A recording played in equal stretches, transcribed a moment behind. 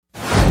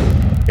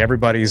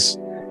Everybody's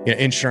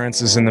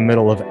insurance is in the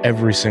middle of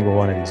every single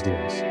one of these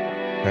deals,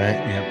 right?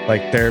 Yep.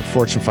 Like they're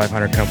Fortune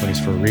 500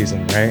 companies for a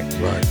reason, right?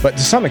 Right. But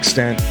to some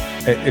extent,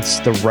 it's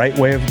the right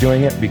way of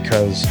doing it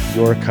because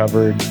you're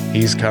covered,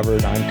 he's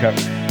covered, I'm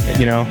covered.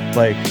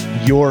 Like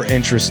your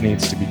interest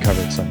needs to be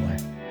covered some way.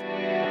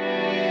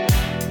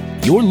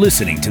 You're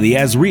listening to The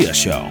Azria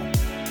Show.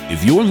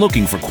 If you're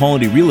looking for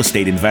quality real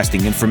estate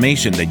investing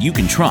information that you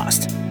can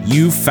trust,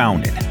 you've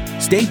found it.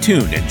 Stay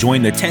tuned and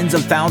join the tens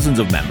of thousands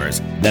of members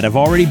that have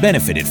already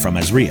benefited from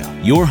Azria,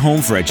 your home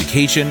for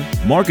education,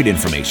 market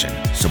information,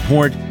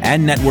 support,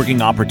 and networking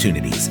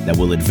opportunities that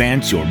will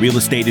advance your real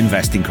estate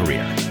investing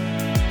career.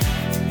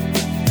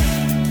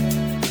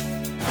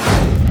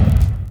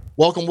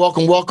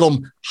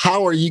 Welcome.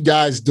 How are you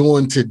guys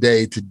doing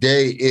today?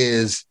 Today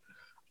is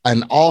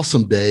an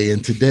awesome day,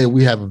 and today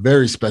we have a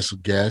very special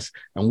guest,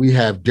 and we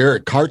have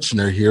Derek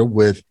Karchner here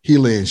with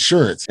Gila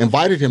Insurance.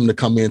 Invited him to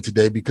come in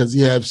today because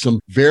he has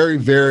some very,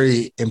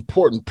 very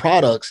important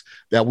products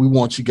that we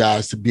want you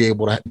guys to be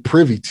able to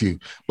privy to.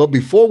 But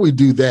before we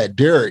do that,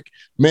 Derek,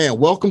 man,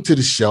 welcome to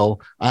the show.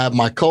 I have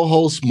my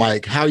co-host,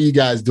 Mike. How are you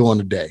guys doing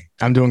today?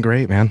 I'm doing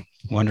great, man.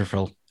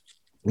 Wonderful.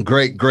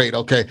 Great.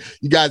 Okay.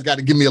 You guys got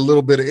to give me a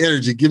little bit of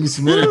energy. Give me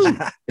some energy.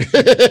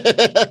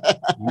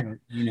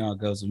 You know how it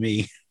goes with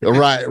me.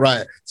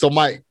 Right. So,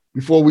 Mike,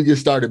 before we get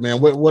started, man,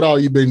 what all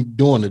you been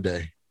doing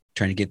today?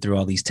 Trying to get through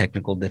all these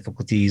technical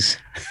difficulties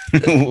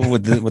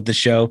with the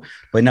show.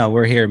 But no,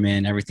 we're here,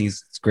 man. It's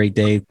a great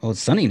day. Oh,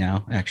 it's sunny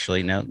now,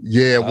 actually. Now,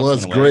 yeah, it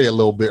was gray a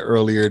little bit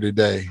earlier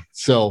today.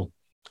 So,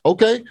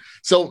 okay.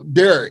 So,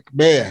 Derek,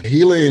 man,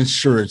 Gila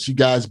Insurance, you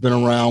guys been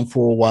around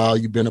for a while.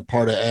 You've been a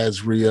part of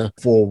Azria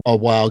for a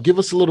while. Give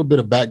us a little bit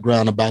of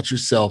background about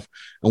yourself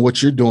and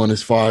what you're doing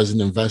as far as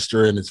an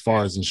investor and as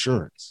far as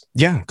insurance.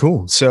 Yeah,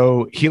 cool.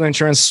 So Gila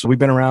Insurance, we've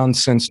been around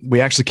since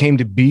we actually came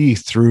to be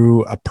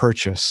through a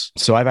purchase.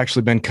 So I've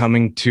actually been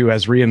coming to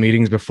Azria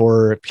meetings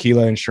before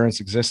Gila Insurance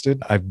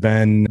existed. I've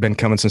been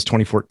coming since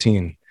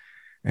 2014.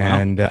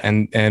 Wow.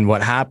 And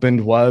what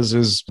happened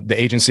is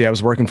the agency I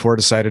was working for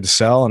decided to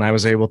sell, and I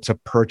was able to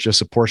purchase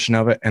a portion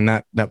of it. And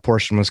that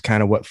portion was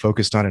kind of what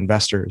focused on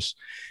investors.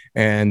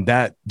 And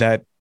that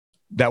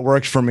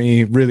worked for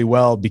me really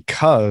well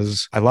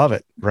because I love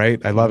it,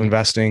 right? I love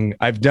investing.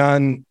 I've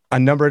done a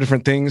number of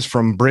different things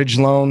from bridge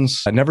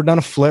loans. I've never done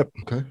a flip.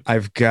 Okay.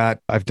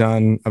 I've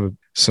done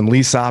some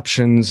lease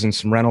options and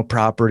some rental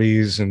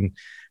properties, and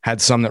had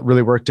some that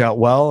really worked out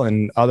well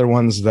and other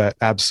ones that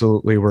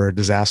absolutely were a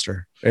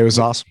disaster. It was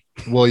awesome.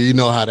 Well, you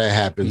know how that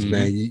happens,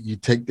 man. You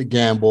take the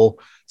gamble.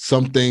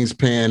 Some things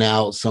pan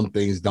out, some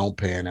things don't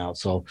pan out.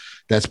 So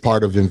that's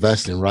part of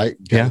investing, right?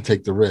 You gotta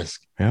take the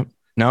risk. Yep.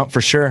 No,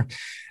 for sure.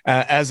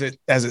 As it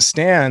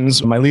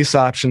stands, my lease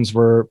options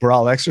were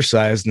all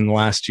exercised in the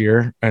last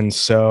year. And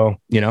so,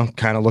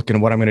 kind of looking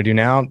at what I'm going to do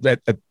now. At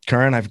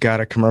current, I've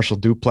got a commercial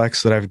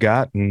duplex that I've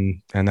got,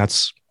 and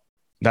that's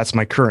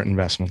my current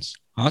investments.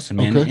 Awesome,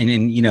 man. Okay.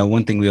 And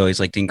one thing we always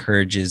like to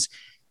encourage is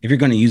if you're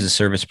going to use a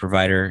service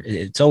provider,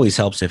 it always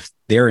helps if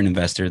they're an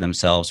investor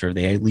themselves or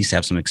they at least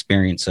have some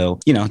experience. So,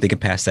 they can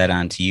pass that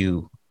on to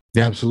you.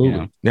 Yeah,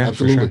 absolutely. Yeah,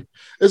 absolutely. Sure.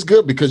 It's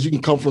good because you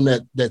can come from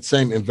that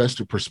same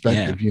investor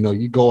perspective. Yeah.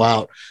 You go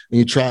out and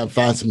you try and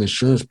find some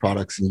insurance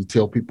products and you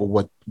tell people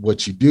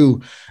what you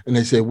do. And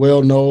they say,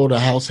 well, no, the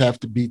house have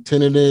to be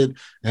tenanted,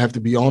 it have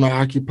to be owner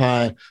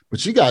occupied.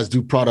 But you guys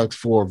do products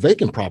for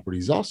vacant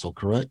properties also,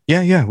 correct?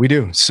 Yeah, we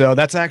do. So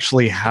that's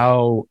actually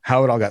how it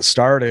all got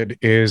started.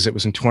 It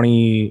was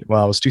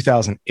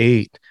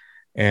 2008.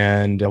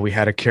 And we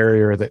had a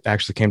carrier that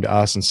actually came to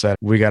us and said,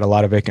 we got a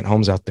lot of vacant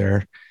homes out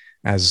there.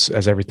 As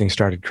everything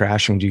started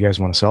crashing, do you guys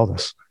want to sell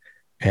this?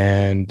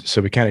 And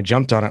so we kind of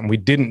jumped on it, and we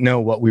didn't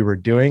know what we were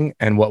doing.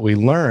 And what we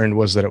learned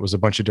was that it was a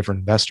bunch of different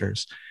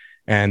investors,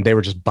 and they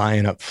were just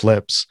buying up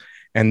flips.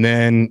 And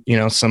then,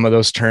 some of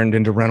those turned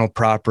into rental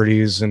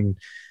properties. And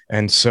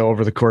so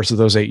over the course of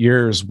those 8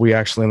 years, we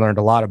actually learned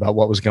a lot about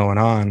what was going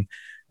on.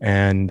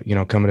 And,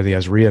 coming to the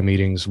Azria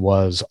meetings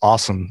was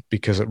awesome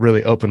because it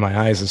really opened my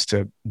eyes as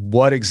to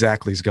what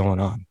exactly is going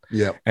on.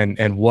 Yeah.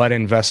 And what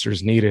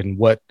investors needed and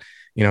what,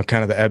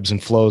 kind of the ebbs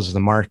and flows of the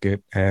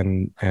market.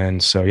 And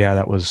so,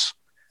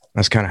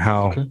 that's kind of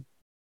how,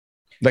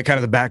 that kind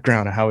of the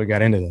background of how we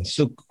got into this.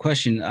 So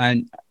question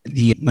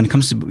when it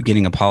comes to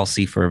getting a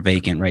policy for a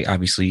vacant, right?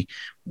 Obviously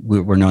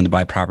we're known to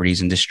buy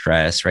properties in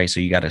distress, right? So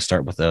you got to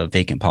start with a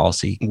vacant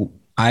policy.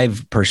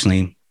 I've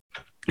personally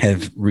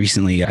have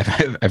recently,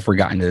 I've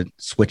forgotten to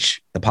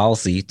switch the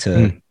policy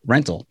to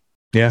rental.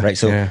 Yeah. Right.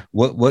 So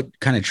what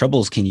kind of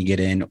troubles can you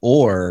get in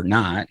or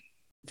not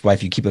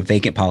if you keep a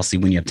vacant policy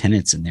when you have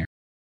tenants in there?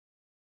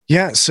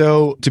 Yeah.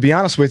 So to be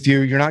honest with you,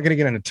 you're not going to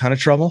get in a ton of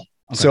trouble.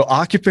 Okay. So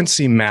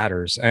occupancy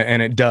matters,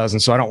 and it does.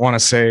 And so I don't want to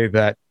say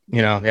that,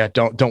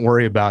 don't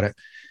worry about it.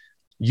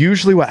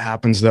 Usually what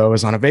happens though,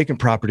 is on a vacant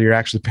property, you're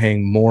actually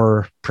paying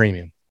more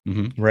premium,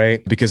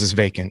 right? Because it's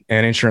vacant,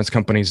 and insurance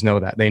companies know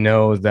that. They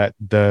know that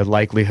the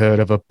likelihood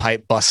of a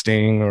pipe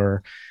busting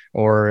or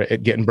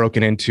it getting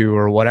broken into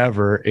or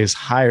whatever is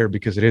higher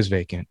because it is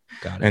vacant.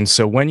 Got it. And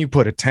so when you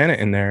put a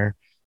tenant in there,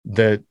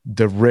 the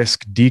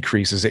risk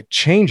decreases. It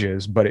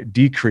changes, but it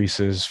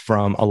decreases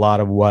from a lot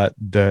of what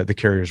the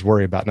carriers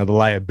worry about. Now, the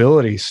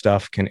liability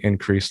stuff can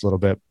increase a little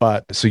bit,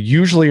 but so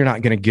usually you're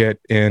not going to get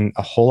in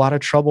a whole lot of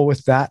trouble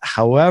with that.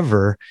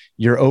 However,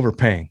 you're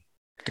overpaying.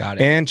 Got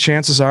it. And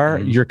chances are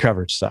your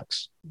coverage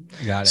sucks.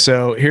 Got it.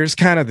 So here's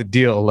kind of the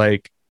deal.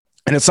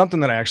 And it's something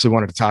that I actually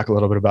wanted to talk a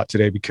little bit about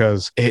today,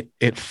 because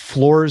it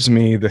floors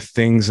me, the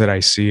things that I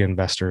see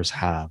investors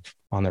have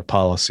on their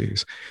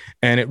policies.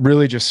 And it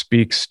really just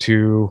speaks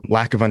to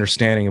lack of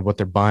understanding of what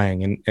they're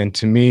buying. And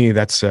to me,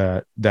 that's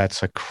a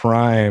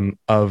crime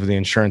of the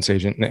insurance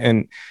agent.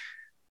 And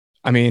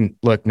I mean,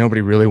 look,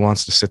 nobody really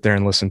wants to sit there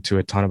and listen to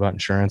a ton about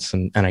insurance.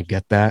 And I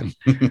get that.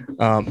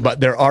 But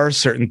there are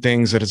certain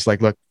things that it's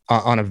like, look,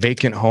 on a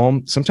vacant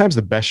home, sometimes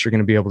the best you're going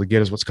to be able to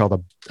get is what's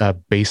called a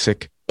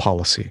basic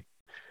policy.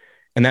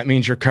 And that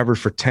means you're covered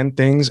for 10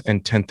 things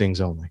and 10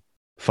 things only.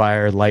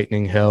 Fire,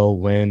 lightning, hail,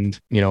 wind,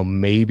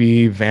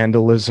 maybe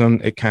vandalism.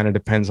 It kind of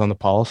depends on the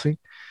policy.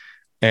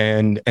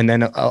 And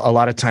then a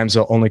lot of times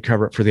they'll only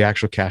cover it for the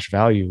actual cash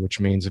value, which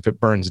means if it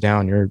burns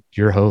down,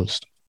 you're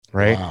hosed,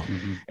 right? Wow.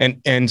 Mm-hmm.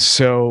 And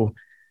so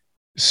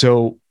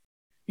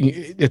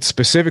it's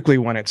specifically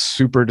when it's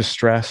super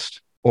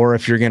distressed, or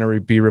if you're going to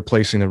be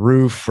replacing the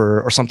roof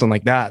or something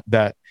like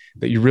that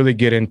you really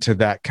get into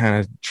that kind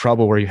of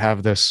trouble where you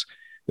have this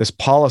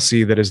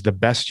policy that is the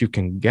best you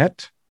can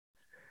get,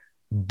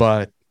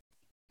 but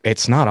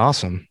it's not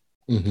awesome.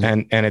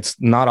 Mm-hmm. And it's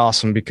not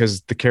awesome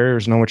because the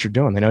carriers know what you're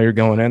doing. They know you're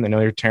going in, they know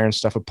you're tearing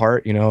stuff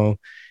apart. You're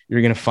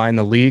going to find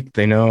the leak.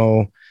 They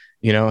know,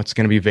 it's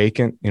going to be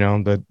vacant,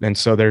 and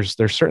so there's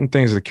certain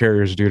things the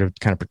carriers do to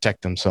kind of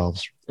protect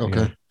themselves.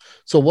 Okay.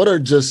 So what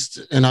are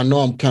and I know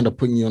I'm kind of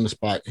putting you on the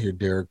spot here,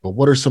 Derek, but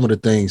what are some of the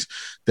things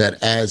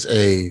that as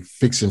a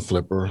fix and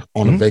flipper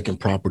on a vacant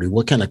property,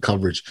 what kind of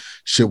coverage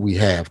should we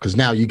have? Because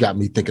now you got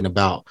me thinking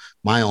about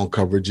my own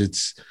coverage.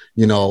 It's,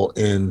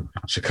 in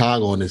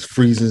Chicago and it's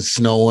freezing,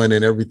 snowing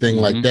and everything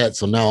like that.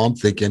 So now I'm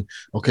thinking,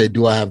 okay,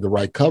 do I have the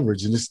right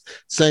coverage? And this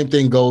same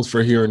thing goes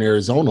for here in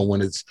Arizona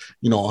when it's,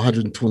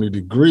 120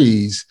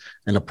 degrees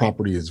and the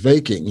property is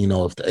vacant.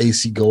 If the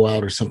AC go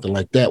out or something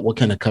like that, what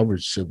kind of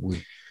coverage should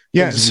we?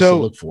 Yeah.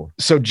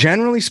 So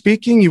generally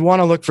speaking, you want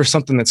to look for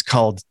something that's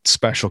called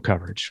special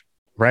coverage,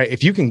 right?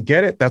 If you can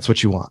get it, that's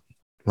what you want,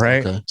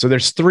 right? Okay. So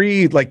there's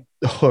 3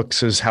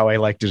 hooks is how I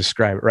like to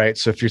describe it, right?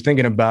 So if you're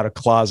thinking about a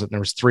closet and there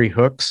was 3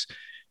 hooks,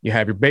 you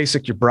have your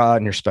basic, your broad,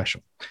 and your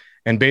special.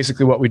 And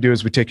basically what we do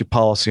is we take your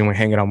policy and we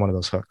hang it on one of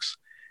those hooks.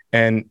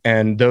 And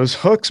those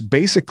hooks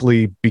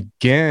basically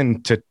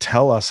begin to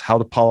tell us how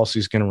the policy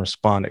is going to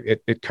respond.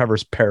 It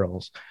covers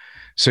perils.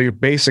 So your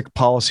basic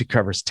policy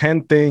covers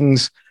 10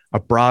 things. A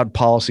broad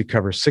policy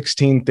covers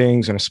 16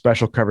 things, and a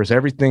special covers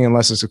everything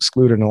unless it's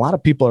excluded. And a lot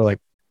of people are like,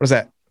 what is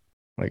that?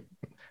 What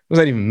does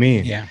that even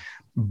mean? Yeah.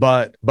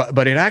 But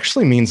it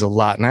actually means a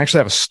lot. And I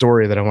actually have a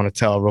story that I want to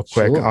tell real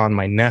quick on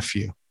my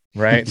nephew,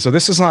 right? So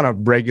this is on a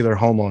regular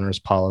homeowner's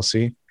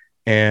policy.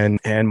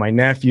 And my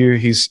nephew,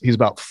 he's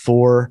about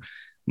 4.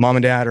 Mom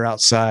and dad are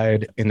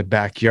outside in the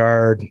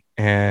backyard.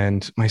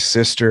 And my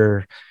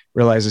sister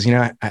realizes,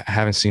 I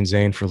haven't seen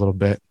Zane for a little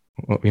bit.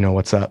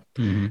 What's up?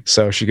 Mm-hmm.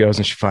 So she goes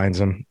and she finds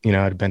him, it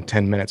had been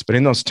 10 minutes, but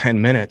in those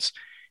 10 minutes,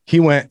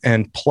 he went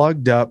and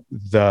plugged up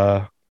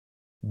the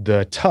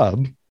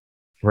tub,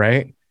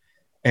 right?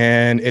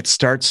 And it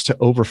starts to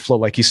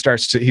overflow. He's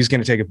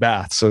going to take a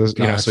bath. So,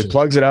 so he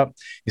plugs it up,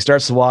 he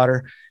starts the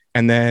water,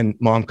 and then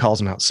mom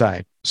calls him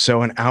outside.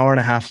 So an hour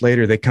and a half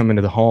later, they come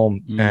into the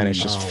home and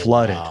it's just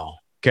flooded. Wow.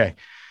 Okay.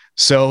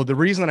 So the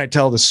reason that I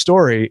tell this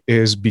story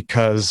is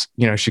because,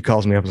 she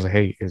calls me up and says,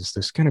 hey, is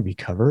this going to be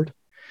covered?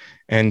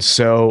 And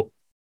so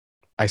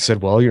I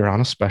said, well, you're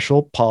on a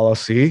special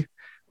policy,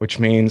 which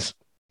means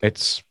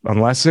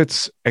unless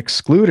it's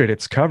excluded,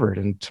 it's covered.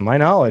 And to my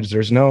knowledge,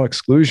 there's no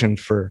exclusion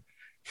for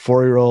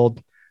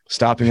 4-year-old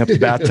stopping up the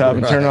bathtub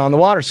and turning on the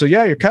water. So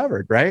yeah, you're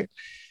covered. Right.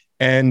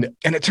 And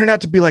it turned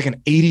out to be like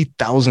an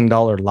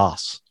 $80,000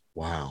 loss.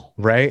 Wow.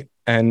 Right.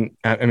 And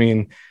I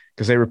mean,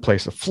 because they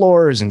replaced the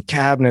floors and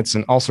cabinets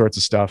and all sorts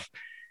of stuff.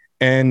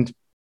 And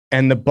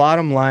the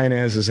bottom line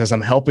is as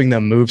I'm helping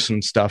them move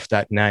some stuff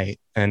that night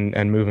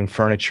and moving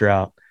furniture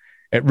out,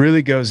 it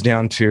really goes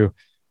down to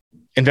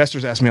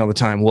investors ask me all the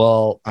time,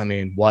 well, I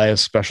mean, why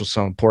is special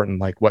so important?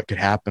 What could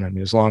happen? I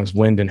mean, as long as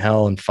wind and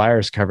hail and fire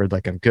is covered,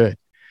 I'm good.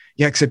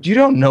 Yeah, except you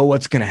don't know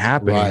what's going to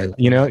happen. Right.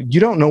 You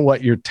don't know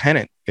what your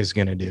tenant is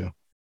going to do.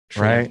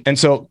 Sure. Right. And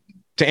so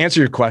to answer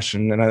your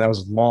question, and that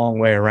was a long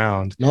way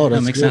around. No,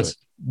 that makes sense.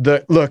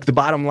 The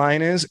bottom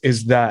line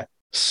is that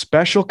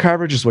special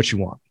coverage is what you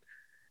want.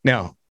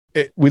 Now,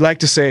 we like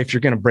to say if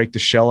you're going to break the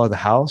shell of the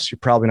house, you're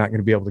probably not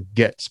going to be able to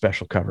get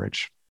special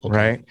coverage. Okay.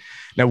 Right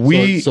now,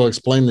 so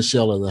explain the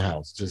shell of the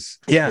house.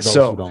 Just for those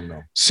who don't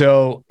know.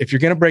 So if you're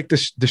going to break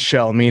the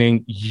shell,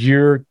 meaning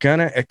you're going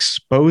to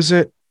expose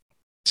it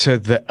to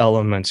the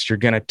elements, you're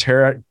going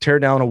to tear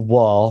down a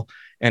wall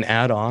and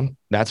add on.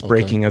 That's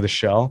breaking of the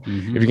shell.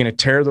 Mm-hmm. If you're going to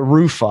tear the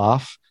roof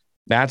off,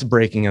 That's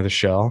breaking of the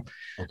shell.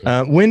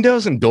 Okay.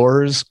 Windows and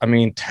doors, I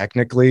mean,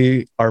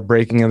 technically are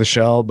breaking of the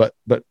shell, but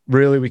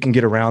really we can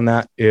get around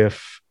that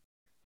if,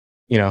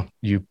 you know,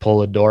 you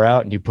pull a door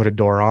out and you put a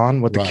door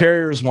on. What the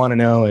carriers want to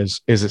know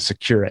is it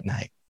secure at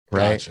night?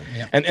 Right. Gotcha.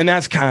 Yeah. And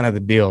that's kind of the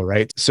deal,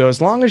 right? So as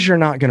long as you're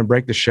not going to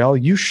break the shell,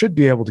 you should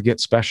be able to get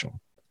special,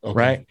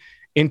 right?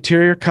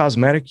 Interior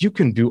cosmetic, you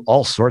can do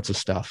all sorts of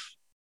stuff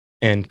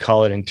and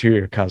call it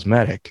interior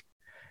cosmetic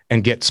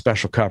and get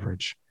special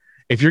coverage.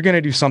 If you're going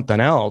to do something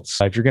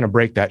else, if you're going to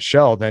break that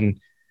shell,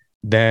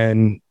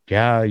 then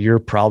yeah, you're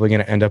probably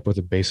going to end up with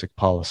a basic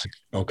policy.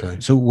 Okay.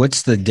 So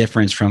what's the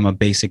difference from a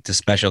basic to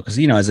special? Because,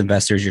 you know, as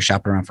investors, you're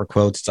shopping around for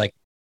quotes. It's like,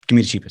 give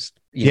me the cheapest.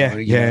 Yeah.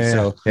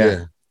 So,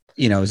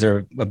 you know, is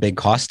there a big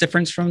cost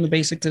difference from the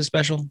basic to the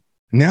special?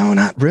 No,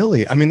 not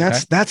really. I mean,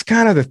 that's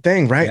kind of the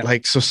thing, right? Yeah.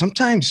 Like, so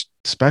sometimes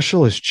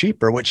special is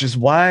cheaper, which is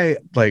why,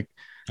 like,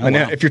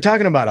 if you're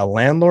talking about a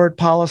landlord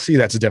policy,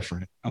 that's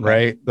different,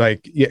 right?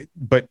 Like, yeah,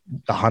 but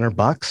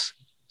 $100,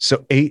 so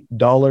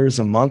 $8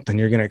 a month, and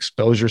you're going to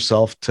expose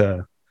yourself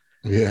to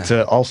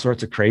all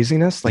sorts of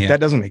craziness. Like that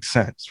doesn't make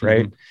sense,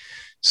 right? Mm-hmm.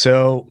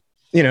 So,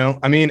 you know,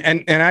 I mean,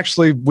 and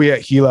actually, we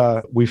at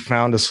Gila, we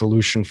found a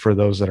solution for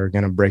those that are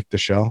going to break the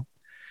shell,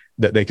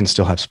 that they can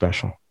still have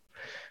special.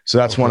 So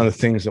that's one of the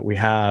things that we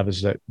have,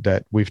 is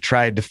that we've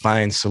tried to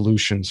find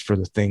solutions for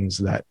the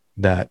things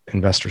that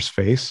investors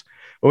face.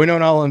 But we know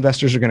not all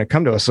investors are going to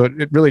come to us. So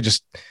it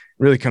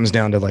really comes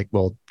down to like,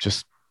 well,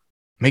 just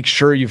make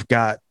sure you've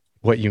got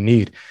what you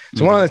need.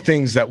 So one of the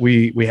things that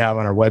we have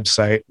on our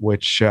website,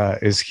 which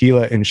is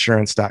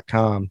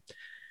gilainsurance.com,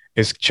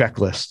 is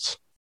checklists,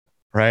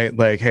 right?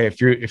 Like, hey, if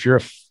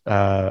you're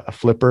a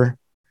flipper,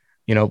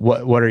 you know,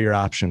 what are your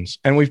options?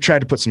 And we've tried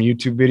to put some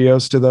YouTube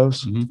videos to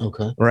those,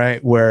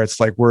 right? Where it's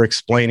like, we're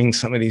explaining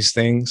some of these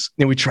things,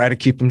 and we try to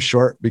keep them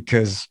short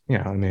because, you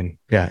know, I mean,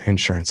 yeah,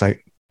 insurance,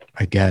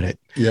 I get it.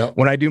 Yeah.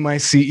 When I do my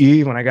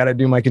CE, when I got to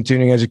do my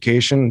continuing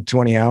education,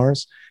 20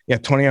 hours,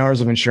 20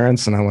 hours of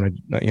insurance. And I want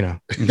to, you know,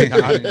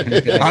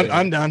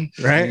 I'm done.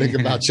 Right. Think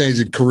about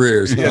changing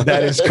careers. Yeah,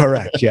 that is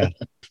correct. Yeah.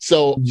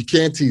 So you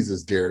can't tease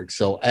us, Derek.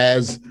 So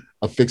as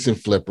a fix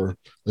and flipper,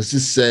 let's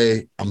just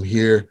say I'm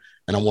here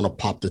and I want to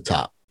pop the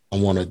top. I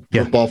want to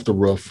rip off the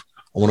roof.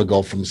 I want to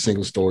go from a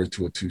single story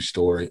to a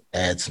 2-story,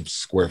 add some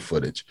square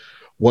footage.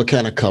 What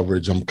kind of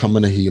coverage? I'm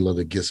coming to Gila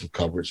to get some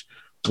coverage.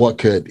 What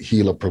could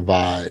Gila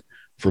provide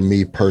for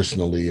me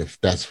personally, if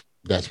that's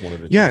one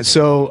of the things?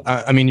 So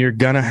I mean, you're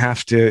gonna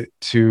have to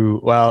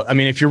well, I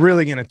mean, if you're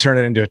really gonna turn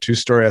it into a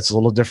 2-story, that's a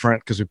little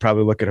different, because we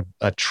probably look at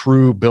a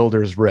true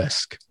builder's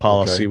risk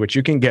policy, which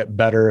you can get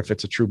better if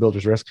it's a true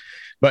builder's risk.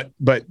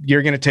 But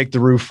you're gonna take the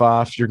roof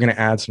off, you're gonna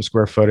add some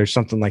square footage,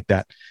 something like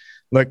that.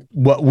 Like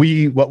what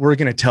we're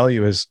gonna tell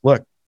you is,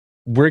 look,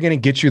 we're gonna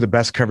get you the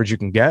best coverage you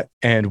can get,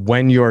 and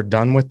when you're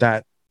done with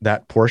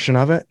that portion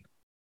of it,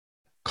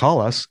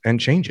 call us and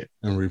change it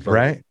and revert.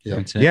 Right.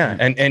 Yeah.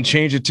 And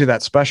change it to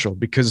that special,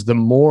 because the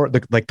more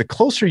the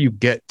closer you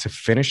get to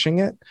finishing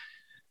it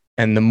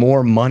and the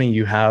more money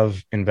you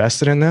have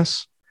invested in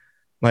this,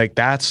 like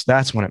that's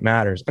when it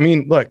matters. I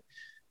mean, look,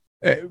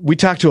 we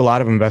talk to a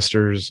lot of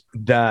investors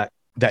that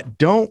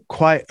don't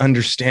quite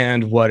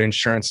understand what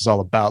insurance is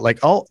all about.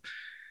 Like,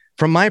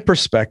 from my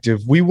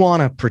perspective, we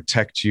want to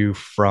protect you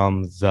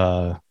from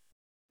the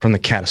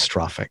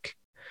catastrophic.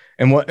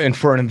 And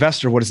for an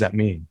investor, what does that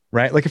mean?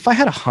 Right? Like, if I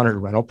had 100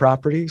 rental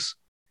properties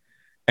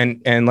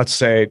and let's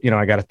say, you know,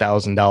 I got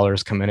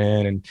 $1,000 coming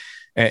in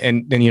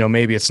and you know,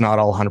 maybe it's not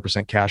all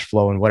 100% cash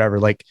flow and whatever,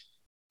 like,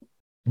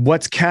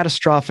 what's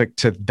catastrophic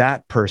to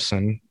that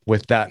person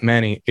with that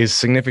many is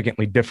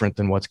significantly different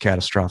than what's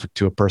catastrophic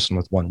to a person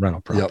with one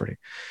rental property.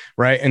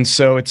 Right. And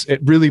so it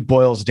really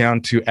boils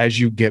down to, as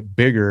you get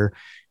bigger,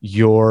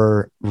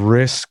 your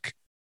risk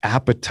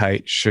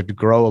appetite should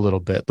grow a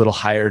little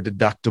higher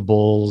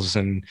deductibles.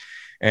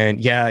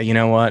 And yeah, you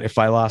know what, if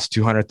I lost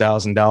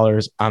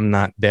 $200,000, I'm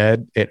not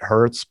dead. It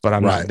hurts, but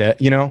I'm not dead,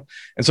 you know?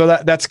 And so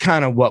that's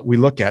kind of what we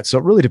look at. So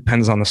it really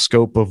depends on the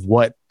scope of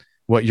what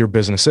your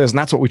business is. And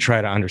that's what we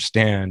try to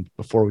understand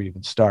before we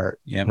even start.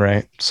 Yeah.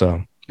 Right.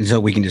 So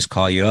we can just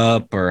call you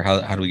up, or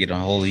how do we get a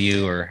hold of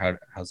you, or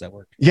how's that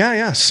work?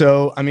 Yeah.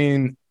 So, I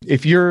mean,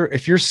 if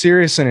you're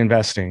serious in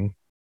investing,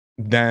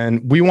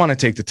 then we want to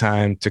take the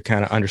time to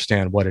kind of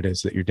understand what it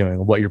is that you're doing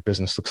and what your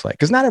business looks like.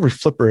 Because not every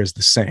flipper is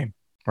the same,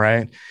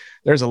 right?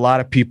 There's a lot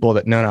of people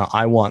that, no,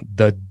 I want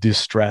the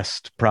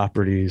distressed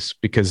properties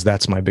because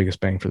that's my biggest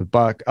bang for the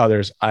buck.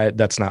 Others,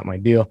 that's not my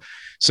deal.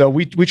 So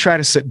we try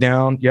to sit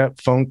down,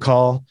 phone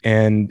call,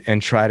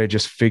 and try to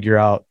just figure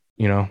out,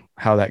 you know,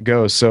 how that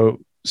goes.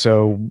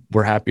 So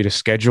we're happy to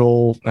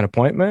schedule an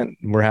appointment.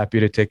 We're happy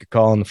to take a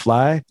call on the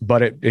fly,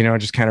 but it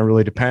just kind of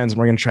really depends. And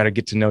we're going to try to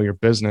get to know your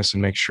business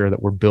and make sure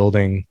that we're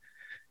building,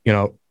 you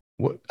know,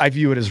 I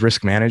view it as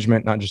risk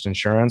management, not just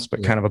insurance,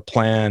 but kind of a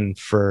plan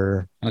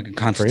for like a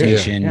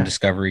consultation,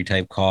 discovery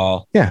type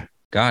call. Yeah.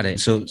 Got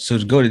it. So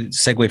to go to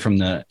segue from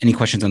any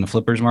questions on the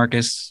flippers,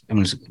 Marcus, I'm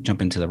going to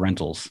jump into the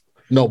rentals.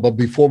 No, but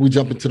before we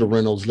jump into the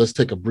rentals, let's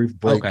take a brief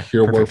break,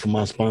 hear a word from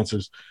our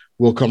sponsors.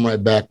 We'll come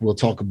right back. We'll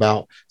talk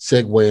about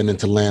segueing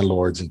into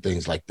landlords and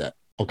things like that.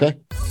 Okay.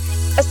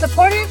 A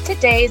supporter of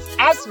today's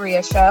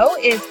ASRIA show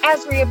is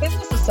ASRIA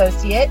Business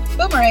Associate,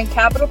 Boomerang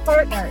Capital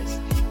Partners.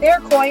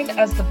 They're coined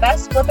as the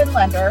best flip and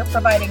lender,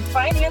 providing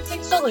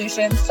financing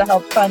solutions to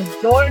help fund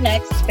your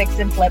next fix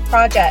and flip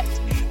project.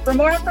 For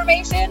more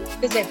information,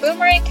 visit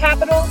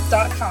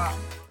boomerangcapital.com.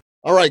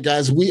 All right,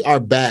 guys, we are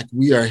back.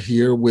 We are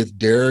here with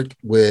Derek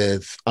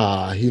with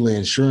Healy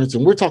Insurance,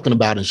 and we're talking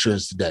about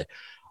insurance today.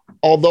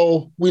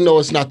 Although we know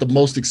it's not the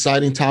most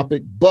exciting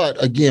topic,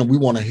 but again, we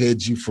want to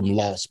hedge you from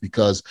loss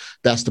because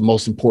that's the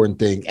most important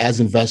thing.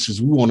 As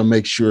investors, we want to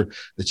make sure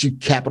that you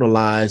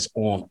capitalize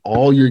on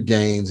all your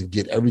gains and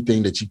get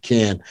everything that you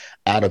can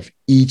out of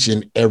each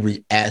and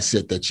every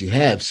asset that you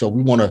have. So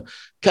we want to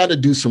kind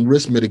of do some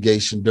risk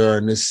mitigation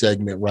during this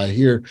segment right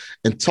here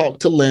and talk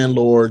to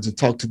landlords and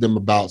talk to them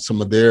about some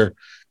of their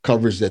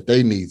coverage that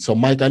they need. So,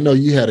 Mike, I know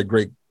you had a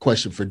great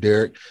question for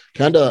Derek.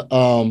 Kind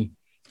of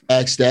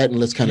ask that, and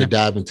let's kind of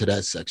dive into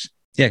that section.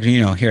 Yeah,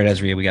 here at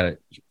ASRIA, we got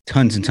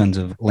tons and tons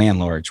of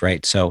landlords,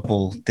 right?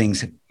 So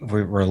things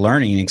we're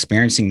learning and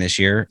experiencing this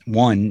year.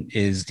 One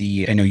is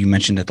I know you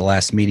mentioned at the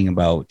last meeting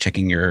about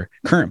checking your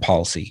current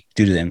policy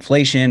due to the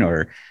inflation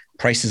or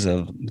prices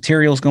of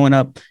materials going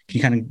up. Can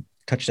you kind of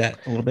touch that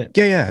a little bit?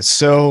 Yeah.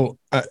 So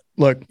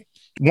look,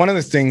 one of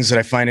the things that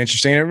I find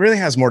interesting, and it really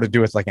has more to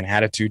do with like an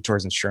attitude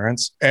towards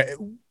insurance.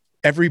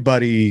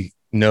 Everybody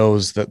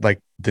knows that like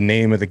the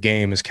name of the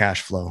game is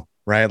cash flow.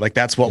 Right? Like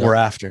that's what we're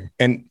after.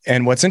 And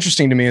what's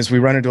interesting to me is we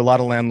run into a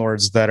lot of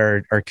landlords that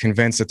are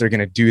convinced that they're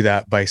going to do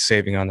that by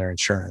saving on their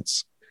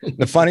insurance.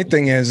 The funny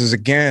thing is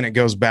again, it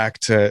goes back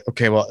to,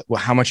 okay, well,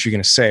 how much are you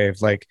going to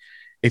save? Like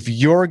if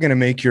you're going to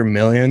make your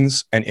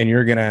millions and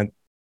you're going to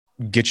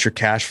get your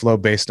cash flow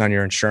based on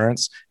your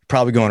insurance, you're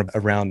probably going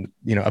around,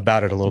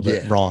 about it a little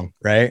bit wrong.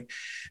 Right.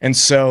 And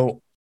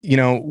so,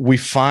 we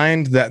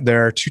find that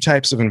there are two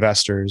types of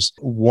investors.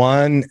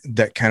 One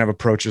that kind of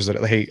approaches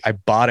it. Hey, I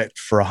bought it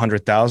for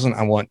 100,000.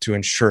 I want to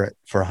insure it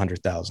for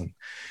 100,000.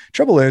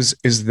 Trouble is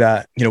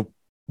that,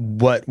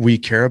 what we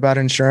care about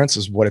insurance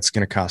is what it's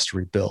going to cost to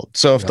rebuild.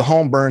 So if the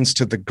home burns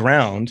to the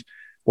ground,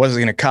 what is it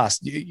going to cost?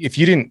 If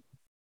you didn't,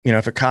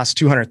 if it costs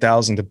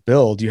 200,000 to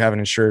build, you have it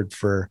insured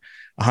for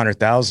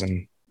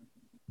 100,000.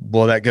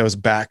 Well, that goes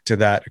back to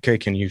that. Okay.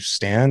 Can you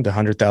stand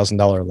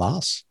 $100,000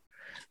 loss?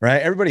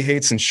 Right. Everybody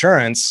hates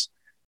insurance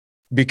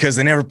because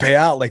they never pay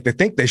out like they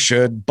think they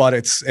should, but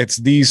it's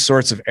these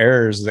sorts of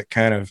errors that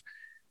kind of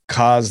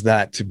cause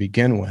that to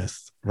begin with.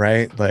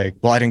 Right. Like,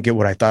 well, I didn't get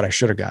what I thought I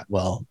should have got.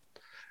 Well,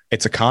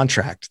 it's a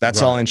contract.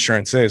 That's all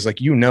insurance is.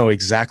 Like,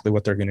 exactly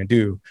what they're going to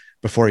do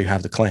before you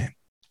have the claim.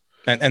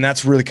 And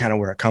that's really kind of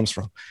where it comes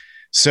from.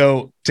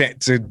 So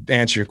to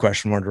answer your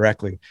question more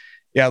directly,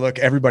 yeah, look,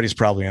 everybody's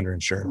probably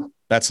underinsured.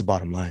 That's the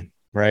bottom line.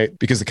 Right?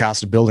 Because the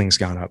cost of building's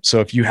gone up.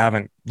 So if you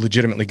haven't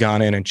legitimately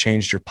gone in and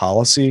changed your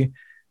policy,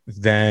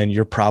 then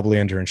you're probably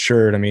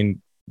underinsured. I mean,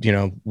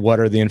 what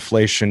are the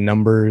inflation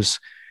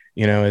numbers?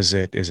 Is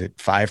it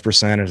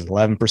 5%? Is it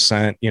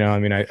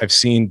 11%? I've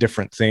seen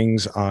different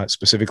things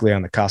specifically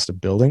on the cost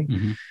of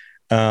building.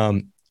 Mm-hmm.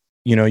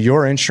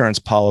 Your insurance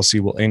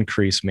policy will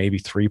increase maybe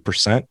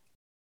 3%. Okay.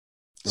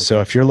 So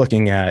if you're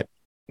looking at,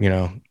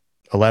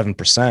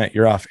 11%,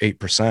 you're off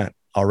 8%.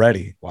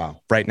 Already. Wow.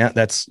 Right now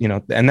that's,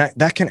 and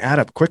that can add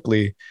up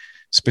quickly,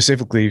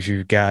 specifically if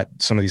you've got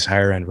some of these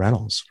higher end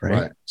rentals.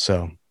 Right.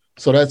 So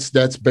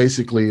that's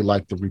basically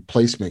like the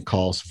replacement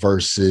cost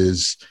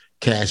versus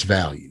cash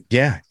value.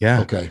 Yeah.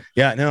 Okay.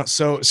 Yeah. No.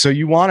 So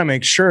you want to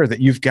make sure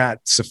that you've got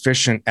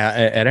sufficient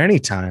at any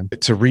time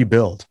to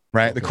rebuild.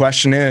 Right. Okay. The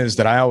question is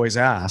that I always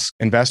ask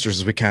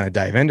investors as we kind of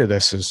dive into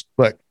this is,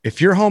 look,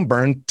 if your home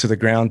burned to the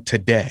ground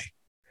today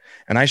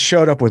and I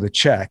showed up with a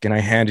check and I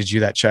handed you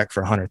that check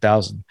for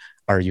 100,000,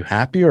 are you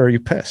happy or are you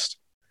pissed?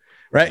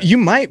 Right. You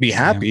might be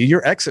happy. Yeah.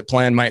 Your exit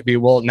plan might be,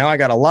 well, now I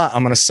got a lot.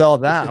 I'm going to sell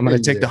that. I'm going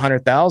to take the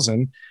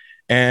 100,000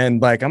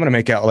 and like, I'm going to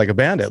make out like a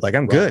bandit. Like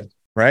I'm good.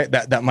 Right.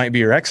 That might be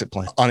your exit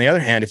plan. On the other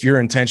hand, if your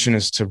intention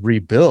is to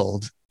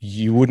rebuild,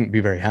 you wouldn't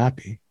be very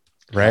happy.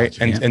 Right.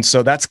 Gotcha, and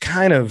so that's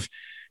kind of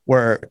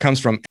where it comes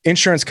from.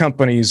 Insurance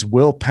companies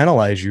will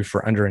penalize you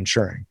for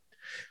underinsuring.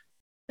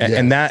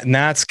 And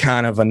that's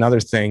kind of another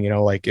thing,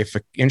 like if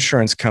an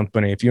insurance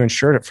company, if you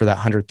insured it for that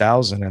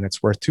 100,000 and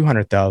it's worth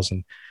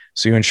 200,000,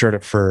 so you insured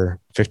it for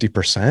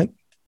 50%.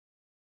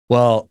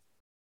 Well,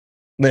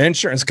 the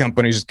insurance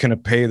company is going to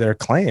pay their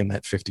claim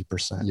at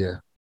 50%. Yeah.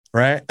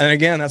 Right. And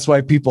again, that's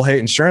why people hate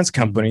insurance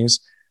companies.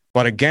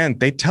 But again,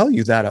 they tell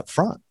you that up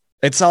front.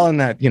 It's all in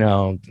that,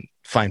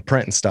 fine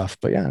print and stuff.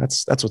 But yeah,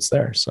 that's what's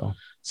there.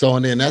 So,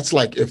 and then that's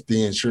like if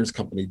the insurance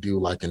company do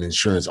like an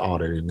insurance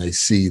audit and they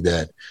see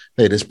that,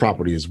 hey, this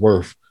property is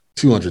worth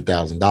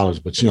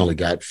 $200,000, but you only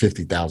got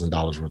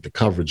 $50,000 worth of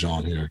coverage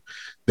on here,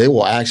 they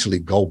will actually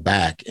go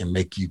back and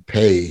make you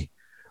pay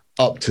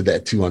up to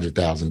that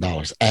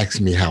 $200,000. Ask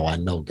me how I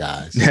know,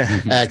 guys.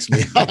 Ask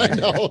me how I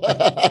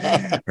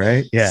know.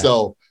 Right. Yeah.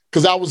 So,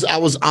 because I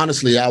was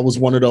honestly, I was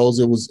one of those.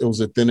 It was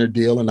a thinner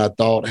deal, and I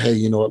thought, hey,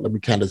 you know what? Let me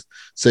kind of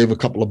save a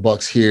couple of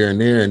bucks here and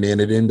there, and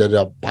then it ended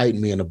up biting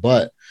me in the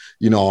butt.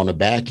 on the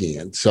back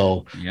end.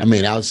 So, Yeah. I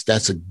mean,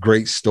 that's a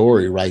great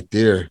story right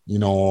there,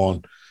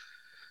 on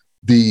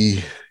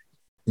the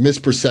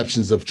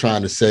misperceptions of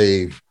trying to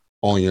save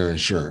on your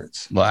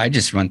insurance. Well, I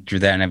just went through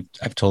that, and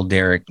I've told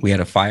Derek we had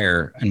a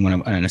fire in in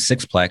a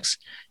sixplex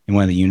in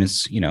one of the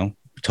units,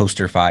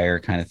 toaster fire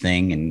kind of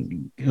thing,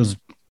 and it was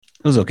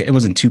okay. It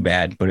wasn't too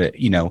bad, but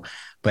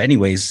but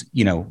anyways,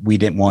 haven't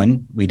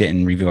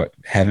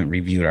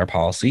reviewed our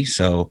policy.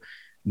 So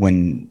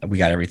when we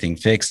got everything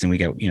fixed and we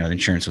got, the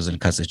insurance was in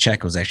because the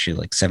check was actually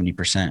like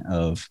 70%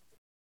 of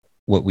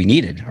what we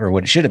needed or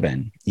what it should have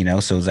been,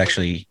 so it was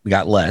actually, we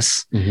got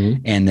less.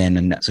 Mm-hmm. And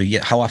then, so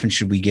yeah, how often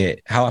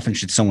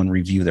should someone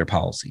review their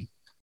policy?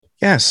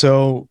 Yeah.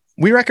 So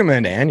we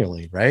recommend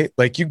annually, right?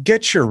 Like you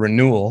get your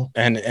renewal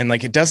and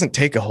like, it doesn't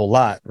take a whole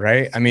lot,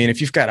 right? I mean,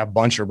 if you've got a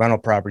bunch of rental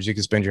properties, you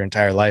can spend your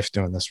entire life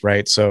doing this,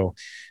 right? So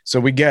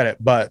we get it,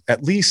 but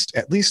at least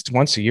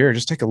once a year,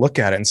 just take a look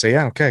at it and say,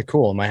 yeah, okay,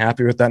 cool. Am I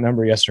happy with that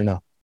number? Yes or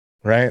no?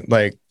 Right?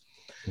 Like,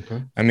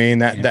 okay. I mean,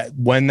 that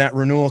when that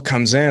renewal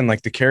comes in,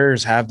 like the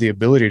carriers have the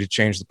ability to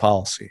change the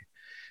policy.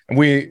 And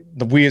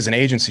we as an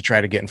agency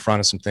try to get in front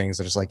of some things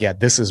that is like, yeah,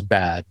 this is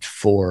bad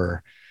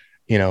for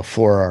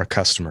our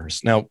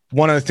customers. Now,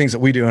 one of the things that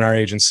we do in our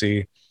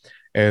agency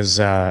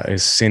is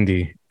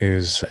Cindy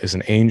is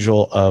an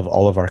angel of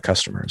all of our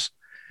customers,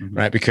 mm-hmm.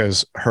 right?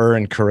 Because her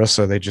and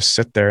Carissa, they just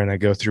sit there and they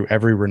go through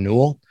every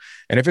renewal.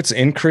 And if it's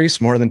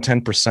increased more than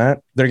 10%,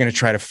 they're going to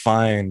try to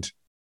find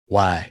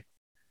why.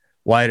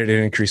 Why did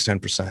it increase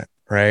 10%,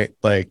 right?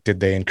 Like, did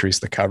they increase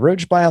the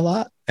coverage by a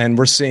lot? And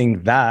we're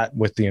seeing that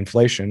with the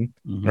inflation,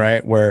 mm-hmm.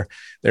 right? Where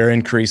they're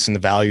increasing the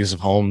values of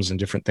homes and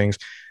different things.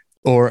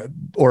 Or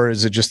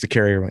is it just the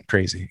carrier went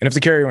crazy? And if the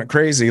carrier went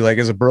crazy, like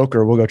as a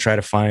broker, we'll go try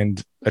to find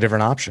a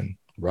different option.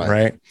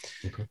 Right.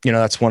 Okay.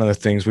 That's one of the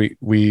things we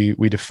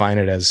define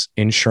it as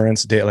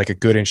insurance day. Like a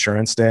good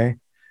insurance day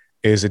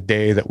is a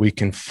day that we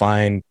can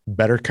find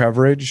better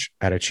coverage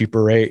at a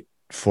cheaper rate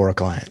for a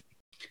client.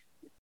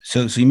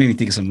 So you made me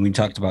think of something when you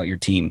talked about your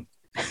team.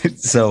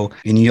 So,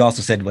 and you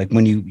also said like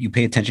when you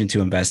pay attention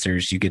to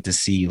investors, you get to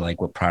see like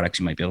what products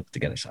you might be able to put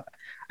together. So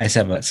I just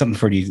have something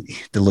for you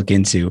to look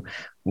into.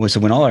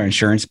 So when all our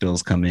insurance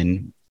bills come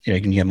in,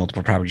 and you have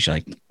multiple properties, you're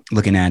like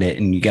looking at it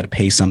and you got to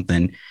pay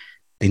something.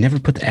 They never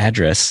put the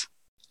address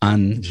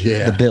on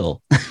the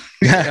bill.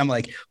 I'm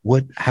like,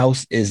 what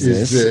house is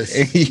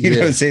this? You know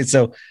what I'm saying?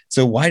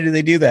 So why do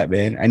they do that,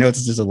 man? I know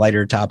it's just a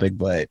lighter topic,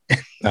 but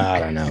I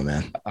don't know,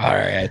 man. All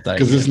right. I thought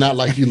because it's not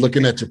like you're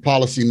looking at your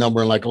policy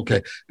number and like,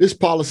 okay, this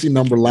policy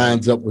number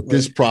lines up with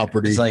this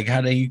property. It's like,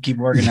 how do you keep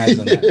organized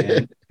on that,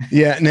 man?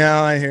 Yeah,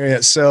 no, I hear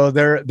you. So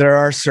there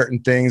are certain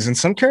things, and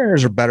some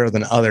carriers are better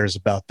than others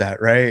about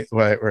that, right?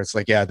 Where it's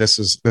like, yeah, this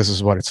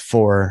is what it's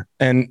for,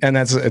 and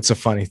it's a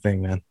funny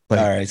thing, man. Like,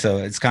 all right, so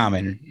it's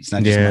common. It's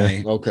not just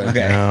my okay.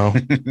 No.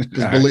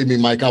 Because believe me,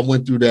 Mike, I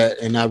went through that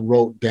and I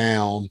wrote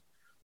down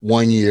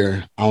one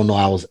year. I don't know,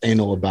 I was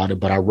anal about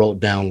it, but I wrote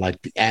down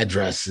like the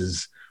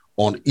addresses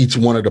on each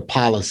one of the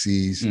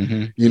policies,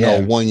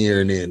 mm-hmm. 1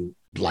 year, and then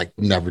like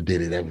never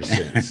did it ever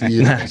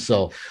since.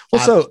 So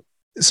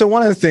So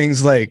one of the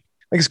things like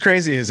as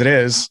crazy as it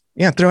is,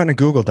 throw it in a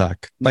Google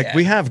Doc. Like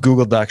we have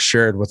Google Docs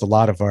shared with a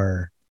lot of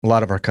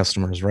our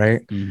customers,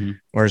 right? Mm-hmm.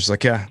 Where it's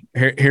like,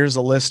 here's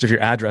a list of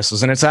your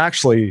addresses. And it's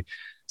actually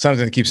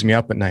something that keeps me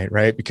up at night,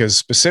 right? Because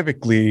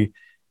specifically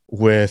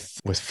with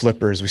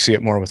flippers, we see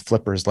it more with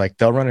flippers. Like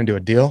they'll run into a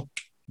deal,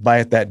 buy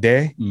it that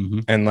day, mm-hmm.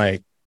 and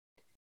like,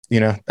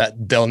 that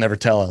they'll never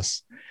tell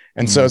us.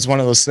 And mm-hmm. so it's one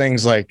of those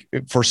things like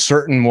for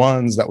certain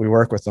ones that we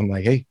work with them,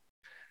 like, hey,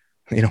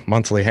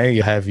 monthly, hey,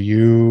 have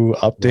you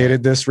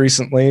updated this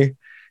recently?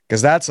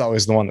 Because that's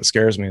always the one that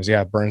scares me is,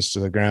 it burns to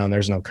the ground.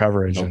 There's no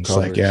coverage. And it's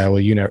like, well,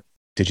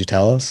 did you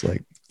tell us?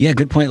 Like, yeah,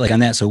 good point. Like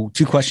on that. So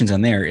 2 questions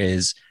on there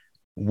is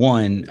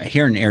one,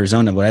 here in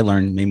Arizona, what I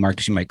learned, maybe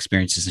Marcus, you might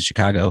experience this in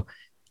Chicago.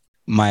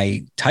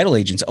 My title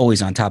agent's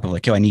always on top of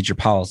like, I need your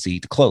policy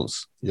to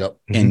close. Yep.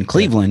 In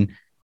Cleveland,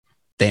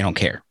 they don't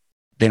care.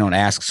 They don't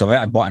ask. So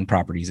I bought in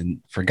properties and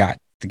forgot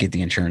to get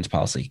the insurance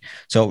policy.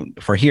 So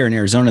for here in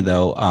Arizona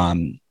though,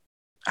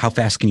 how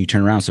fast can you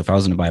turn around? So if I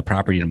was going to buy a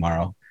property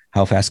tomorrow,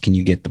 how fast can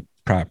you get the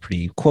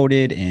property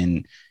quoted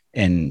and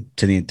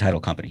to the title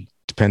company?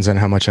 Depends on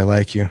how much I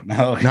like you.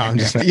 No, I'm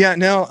just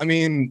I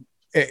mean,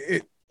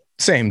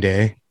 same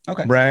day.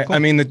 Okay. Right. Cool. I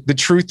mean, the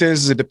truth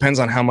is it depends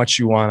on how much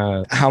you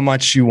want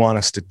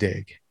us to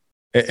dig,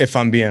 if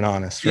I'm being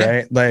honest.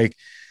 Right. Like,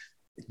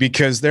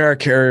 because there are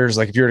carriers,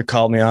 like if you were to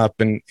call me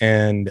up and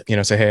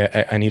say,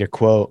 hey, I need a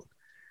quote.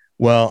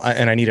 Well,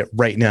 and I need it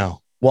right now.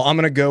 Well, I'm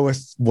going to go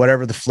with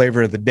whatever the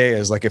flavor of the day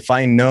is. Like if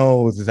I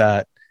know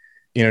that,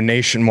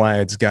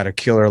 Nationwide's got a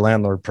killer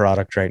landlord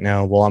product right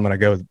now, well, I'm going to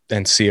go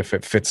and see if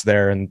it fits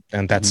there and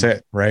that's mm-hmm.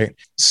 it. Right.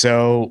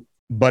 So,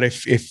 but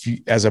if you,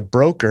 as a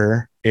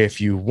broker,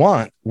 if you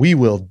want, we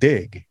will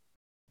dig.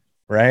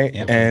 Right.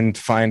 Yep. And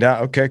find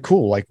out, okay,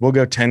 cool. Like we'll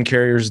go 10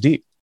 carriers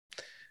deep.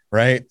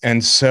 Right.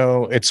 And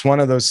so it's one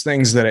of those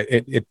things that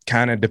it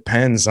kind of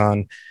depends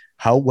on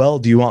how well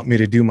do you want me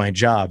to do my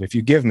job? If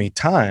you give me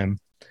time,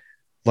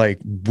 like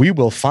we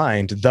will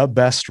find the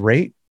best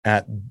rate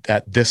at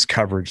this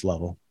coverage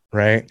level,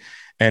 right?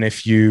 And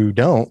if you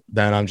don't,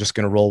 then I'm just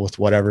going to roll with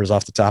whatever's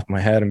off the top of my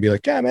head and be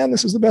like, yeah, man,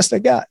 this is the best I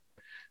got.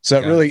 So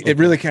it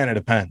really kind of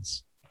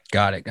depends.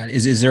 Got it.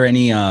 Is there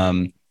any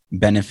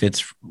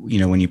benefits,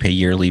 when you pay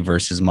yearly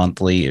versus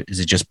monthly?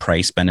 Is it just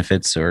price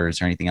benefits, or is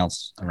there anything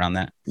else around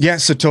that? Yeah.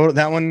 So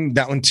that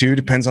one too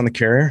depends on the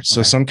carrier.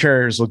 So some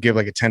carriers will give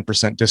like a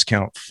 10%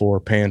 discount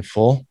for pay in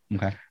full.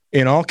 Okay.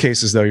 In all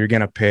cases though, you're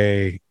going to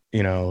pay,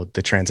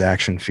 the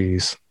transaction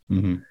fees, so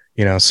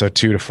 $2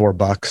 to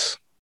 $4,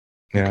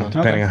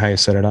 depending on how you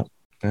set it up.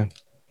 Yeah.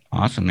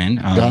 Awesome, man.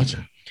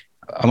 Gotcha.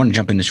 I want to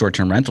jump into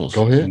short-term rentals.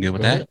 Go ahead. You good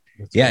with that?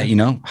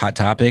 Yeah. Hot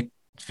topic.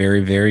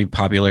 Very, very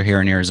popular here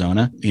in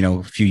Arizona.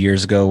 A few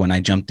years ago when I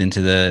jumped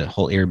into the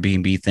whole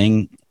Airbnb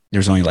thing,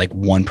 there's only like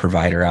one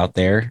provider out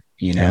there,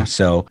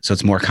 so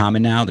it's more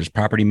common now. There's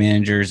property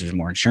managers, there's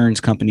more insurance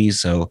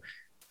companies. So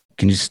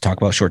can you just talk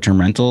about short-term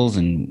rentals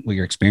and what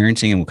you're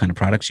experiencing and what kind of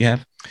products you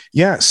have?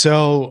 Yeah.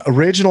 So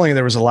originally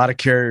there was a lot of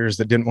carriers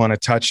that didn't want to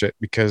touch it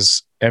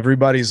because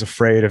everybody's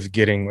afraid of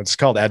getting what's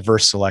called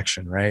adverse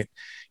selection, right?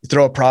 You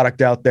throw a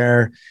product out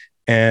there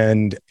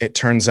and it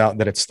turns out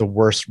that it's the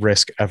worst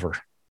risk ever.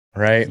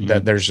 Right. Mm-hmm.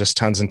 That there's just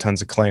tons and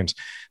tons of claims.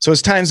 So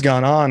as time's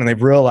gone on and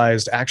they've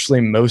realized actually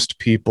most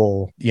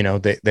people,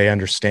 they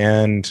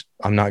understand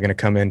I'm not going to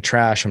come in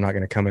trash. I'm not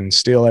going to come in and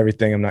steal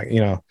everything. I'm not,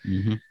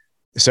 Mm-hmm.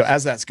 So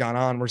as that's gone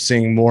on, we're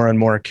seeing more and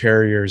more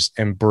carriers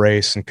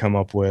embrace and come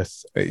up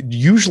with,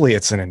 usually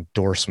it's an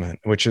endorsement,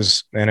 which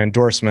is an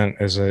endorsement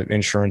is an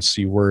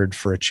insurance-y word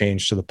for a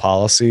change to the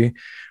policy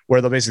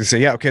where they'll basically say,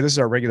 yeah, okay, this is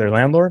our regular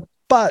landlord,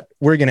 but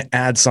we're going to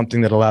add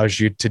something that allows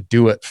you to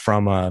do it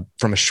from a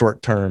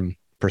short-term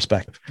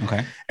perspective.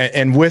 Okay.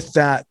 And with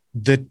that,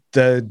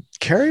 the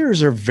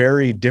carriers are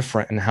very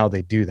different in how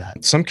they do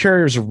that. Some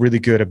carriers are really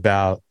good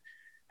about,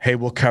 hey,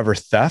 we'll cover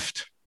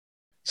theft.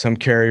 Some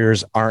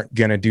carriers aren't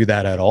going to do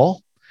that at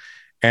all.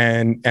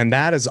 And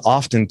that is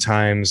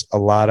oftentimes a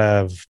lot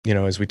of,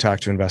 as we talk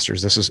to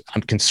investors,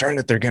 I'm concerned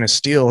that they're going to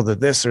steal the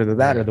this or the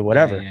that or the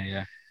whatever.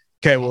 Yeah.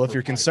 Okay. Well, if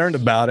you're concerned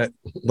about it,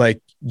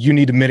 like you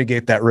need to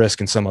mitigate that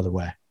risk in some other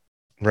way,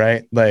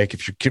 right? Like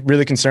if you're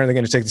really concerned they're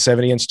going to take the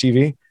 70-inch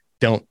TV,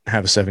 don't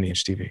have a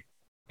 70-inch TV,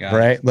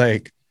 right?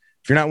 Like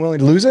if you're not willing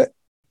to lose it,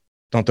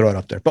 don't throw it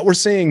up there. But we're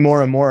seeing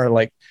more and more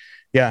like,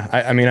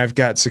 I mean, I've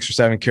got 6 or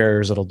 7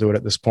 carriers that'll do it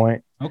at this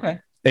point. Okay.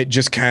 It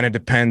just kind of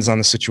depends on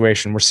the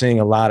situation. We're seeing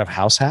a lot of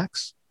house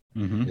hacks,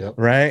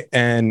 right?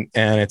 And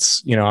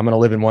it's, I'm going to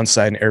live in one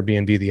side and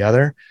Airbnb the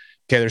other.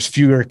 Okay. There's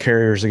fewer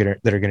carriers that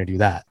are going to do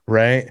that,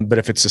 right? But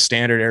if it's a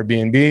standard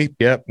Airbnb,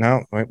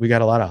 we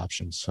got a lot of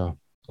options. So.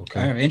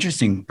 Okay.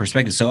 Interesting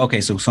perspective. So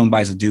someone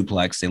buys a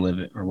duplex, they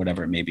live or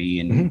whatever it may be,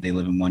 and they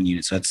live in one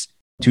unit. So that's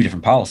 2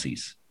 different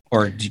policies.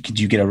 Or could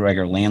you get a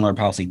regular landlord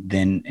policy,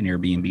 then an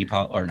Airbnb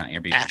policy, or not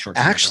Airbnb?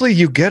 Actually,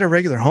 you get a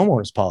regular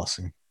homeowner's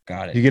policy.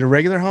 Got it. You get a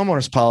regular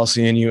homeowner's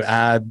policy, and you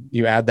add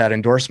that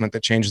endorsement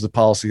that changes the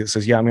policy that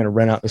says, I'm going to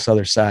rent out this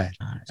other side.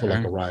 So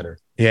like a rider.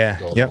 Yeah.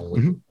 Yep.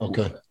 Mm-hmm.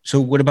 Okay. So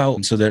what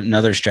about,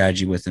 another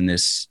strategy within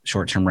this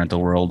short-term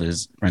rental world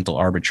is rental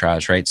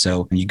arbitrage, right?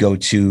 So you go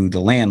to the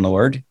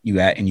landlord,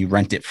 you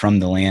rent it from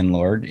the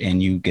landlord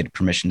and you get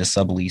permission to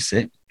sublease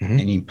it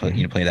and you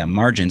play that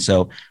margin.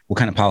 So what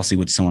kind of policy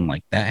would someone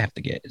like that have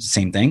to get?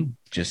 Same thing?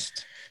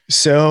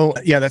 So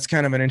that's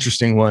kind of an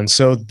interesting one.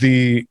 So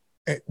the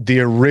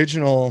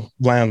original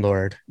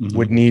landlord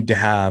would need to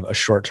have a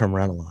short-term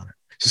rental on it.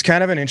 So it's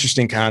kind of an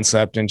interesting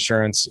concept.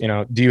 Insurance,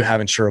 do you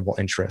have insurable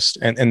interest?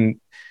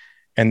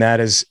 And that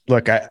is,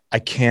 look, I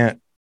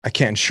can't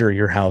insure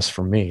your house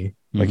for me.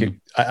 Like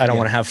I don't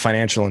want to have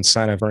financial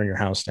incentive to burn your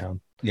house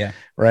down. Yeah.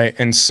 Right.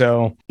 And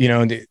so,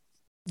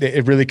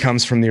 it really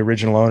comes from the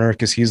original owner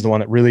because he's the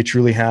one that really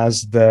truly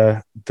has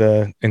the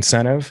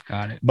incentive.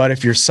 Got it. But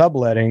if you're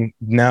subletting,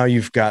 now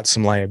you've got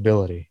some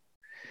liability.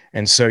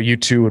 And so you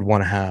too would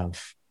want to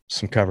have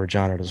some coverage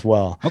on it as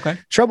well. Okay.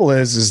 Trouble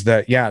is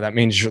that, that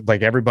means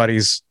like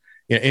everybody's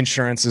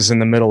insurance is in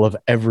the middle of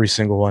every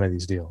single one of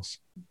these deals,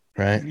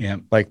 right? Yeah.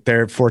 Like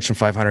they're Fortune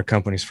 500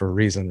 companies for a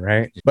reason,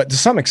 right? But to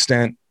some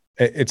extent,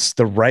 it's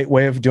the right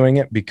way of doing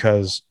it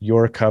because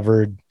you're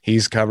covered,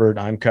 he's covered,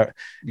 I'm covered,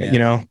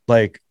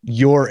 like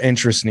your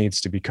interest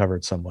needs to be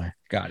covered some way.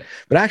 Got it.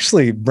 But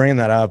actually bringing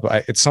that up,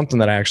 it's something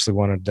that I actually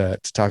wanted to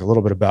talk a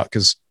little bit about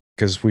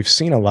because we've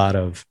seen a lot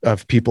of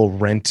people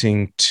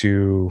renting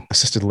to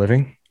assisted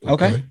living.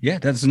 Okay. Yeah,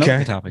 that's another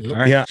good topic. All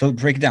right. Yeah. So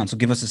break it down. So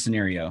give us a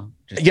scenario.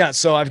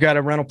 So I've got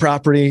a rental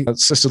property,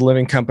 assisted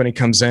living company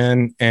comes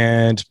in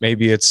and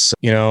maybe it's,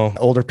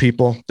 older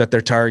people that they're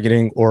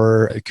targeting,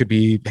 or it could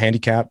be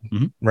handicapped,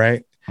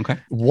 right? Okay.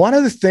 One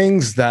of the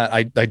things that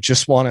I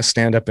just want to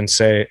stand up and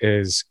say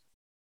is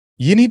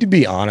you need to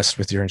be honest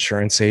with your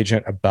insurance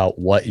agent about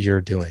what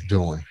you're doing.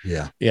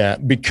 Yeah. Yeah.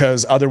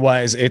 Because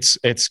otherwise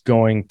it's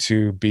going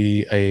to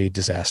be a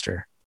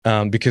disaster.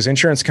 Because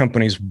insurance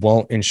companies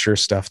won't insure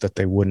stuff that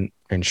they wouldn't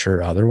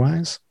insure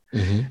otherwise.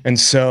 And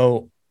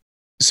so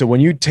So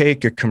when you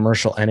take a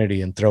commercial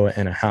entity and throw it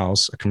in a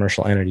house, a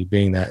commercial entity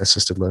being that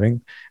assisted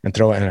living, and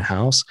throw it in a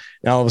house,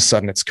 now all of a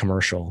sudden it's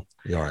commercial.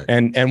 You're right.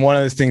 And one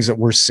of the things that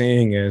we're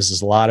seeing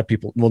is a lot of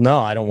people, well, no,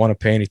 I don't want to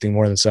pay anything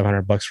more than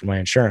 $700 for my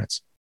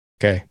insurance.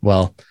 Okay.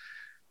 Well,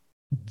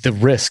 the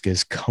risk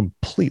is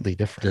completely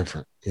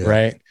different. Yeah.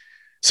 Right.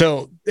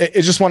 So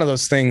it's just one of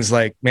those things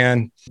like,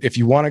 man, if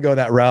you want to go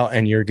that route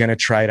and you're going to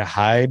try to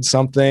hide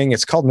something,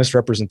 it's called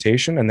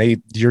misrepresentation.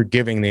 And you're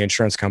giving the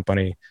insurance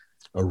company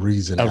a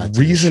reason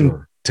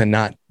to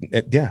not.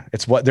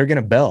 It's what they're going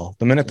to bill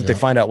the minute that they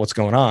find out what's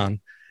going on.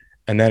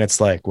 And then it's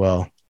like,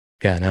 well,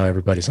 yeah, now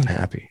everybody's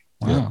unhappy.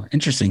 Wow.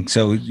 Interesting.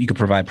 So you could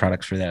provide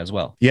products for that as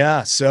well.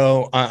 Yeah.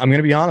 So I'm going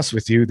to be honest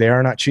with you. They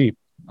are not cheap.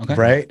 Okay.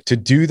 Right. To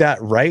do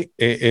that right,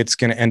 it's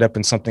going to end up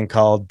in something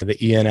called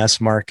the ENS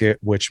market,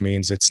 which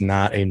means it's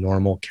not a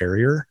normal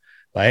carrier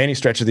by any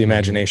stretch of the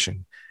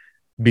imagination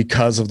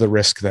because of the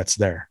risk that's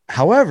there.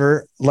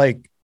 However,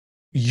 like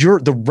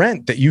the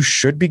rent that you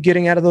should be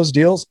getting out of those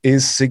deals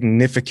is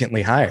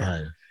significantly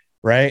higher.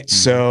 Right. Mm-hmm.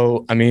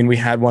 So, I mean, we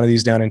had one of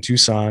these down in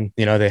Tucson,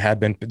 you know,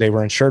 they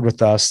were insured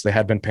with us. They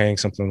had been paying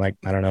something like,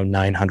 I don't know,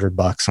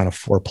 $900 on a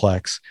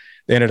fourplex.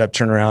 They ended up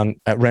turning around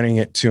at renting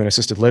it to an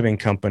assisted living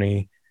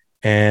company.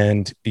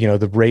 And, you know,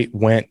 the rate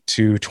went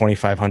to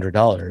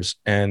 $2,500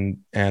 and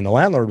the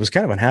landlord was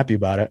kind of unhappy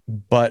about it.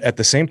 But at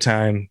the same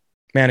time,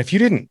 man, if you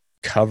didn't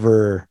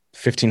cover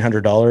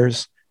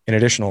 $1,500 in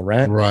additional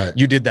rent, right,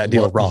 you did that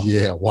deal wrong.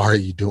 Yeah. Why are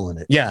you doing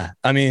it? Yeah.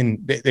 I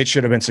mean, it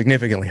should have been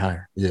significantly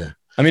higher. Yeah.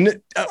 I mean,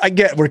 I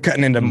get we're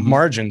cutting into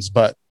margins,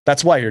 but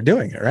that's why you're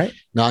doing it, right?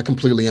 No, I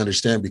completely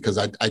understand because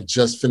I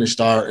just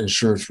finished our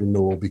insurance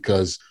renewal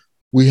because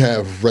we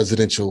have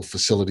residential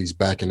facilities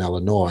back in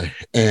Illinois.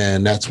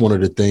 And that's one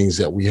of the things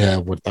that we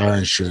have with our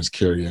insurance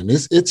carrier. And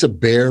it's a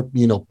bear,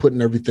 you know,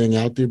 putting everything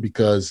out there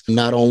because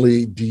not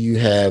only do you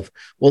have,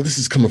 well, this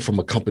is coming from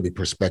a company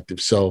perspective.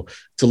 So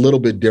it's a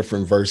little bit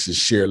different versus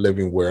shared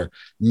living where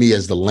me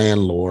as the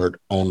landlord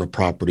own the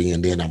property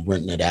and then I'm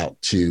renting it out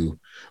to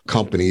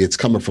company. It's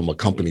coming from a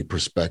company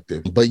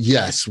perspective. But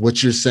yes,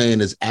 what you're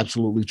saying is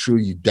absolutely true.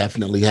 You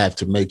definitely have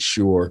to make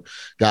sure,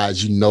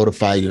 guys, you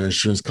notify your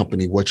insurance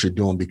company what you're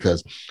doing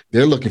because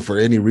they're looking for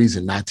any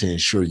reason not to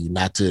insure you,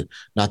 not to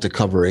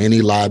cover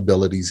any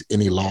liabilities,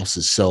 any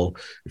losses. So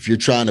if you're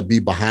trying to be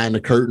behind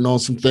the curtain on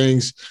some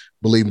things,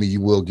 believe me,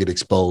 you will get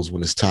exposed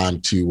when it's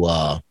time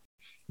to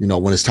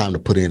when it's time to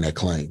put in that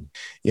claim.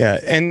 Yeah.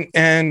 And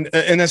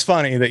that's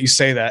funny that you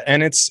say that.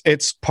 And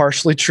it's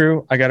partially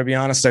true. I got to be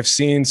honest. I've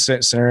seen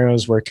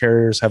scenarios where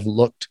carriers have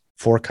looked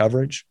for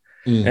coverage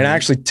and it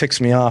actually ticks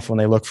me off when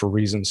they look for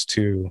reasons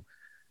to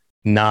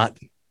not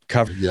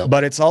cover. Yep.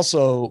 But it's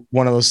also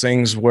one of those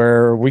things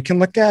where we can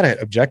look at it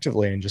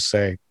objectively and just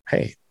say,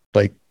 hey,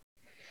 like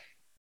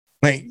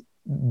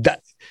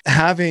that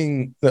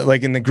having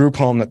like in the group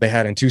home that they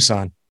had in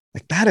Tucson,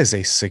 like that is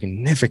a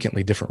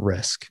significantly different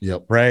risk.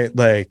 Yep. Right.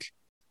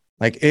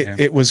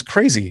 It was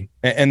crazy.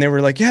 And they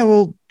were like, yeah,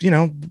 well, you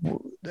know,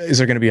 is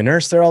there going to be a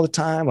nurse there all the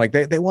time? Like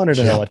they wanted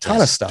to know a ton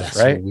of stuff,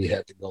 right? What we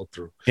had to go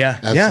through. Yeah.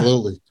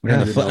 Absolutely.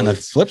 Yeah. On the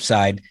flip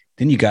side,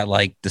 then you got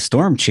like the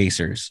storm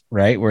chasers,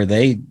 right? Where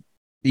they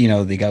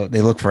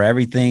look for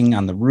everything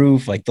on the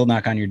roof. Like they'll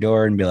knock on your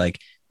door and be like,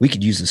 we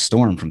could use a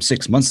storm from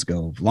 6 months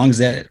ago. As long as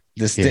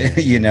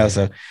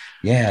so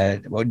yeah.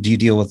 Well, do you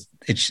deal with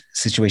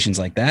situations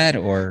like that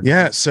or?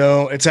 Yeah.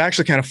 So it's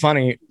actually kind of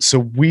funny. So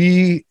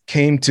we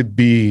came to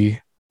be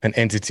an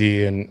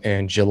entity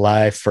in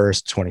July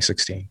 1st,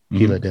 2016.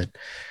 Gila did.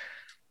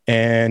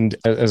 And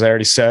as I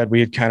already said, we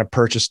had kind of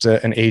purchased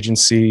an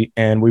agency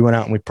and we went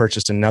out and we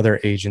purchased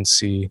another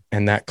agency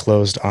and that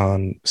closed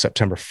on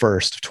September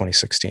 1st of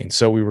 2016.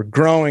 So we were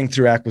growing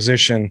through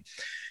acquisition.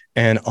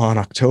 And on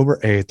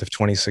October 8th of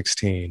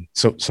 2016,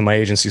 so my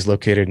agency is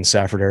located in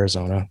Safford,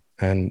 Arizona,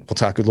 and we'll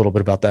talk a little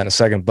bit about that in a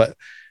second, but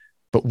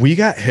we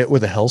got hit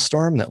with a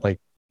hailstorm that like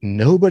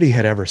nobody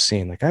had ever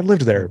seen. Like I've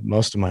lived there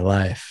most of my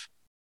life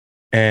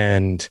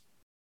and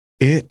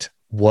it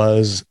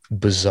was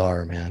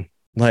bizarre, man.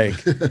 Like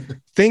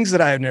things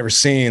that I have never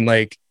seen,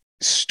 like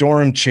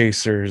storm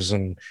chasers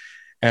and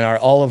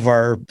all of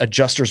our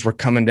adjusters were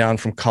coming down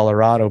from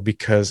Colorado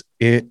because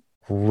it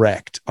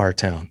wrecked our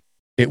town.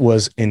 It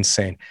was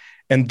insane.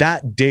 And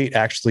that date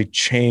actually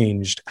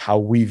changed how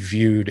we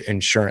viewed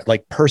insurance,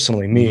 like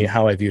personally, me,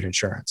 how I viewed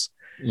insurance.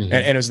 And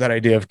it was that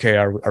idea of, okay,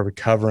 are we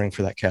covering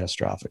for that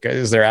catastrophic?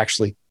 Is there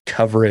actually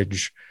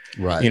coverage?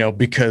 Right. You know,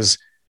 because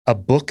a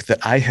book that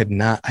I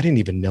didn't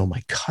even know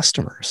my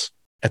customers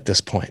at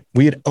this point.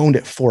 We had owned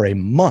it for a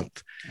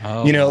month.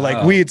 Oh, you know, wow.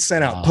 Like we had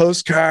sent out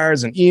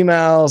postcards and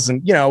emails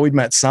and, you know, we'd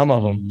met some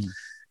of them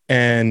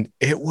and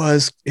it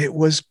was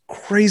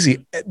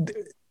crazy.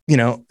 You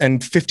know,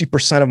 and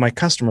 50% of my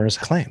customers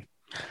claim.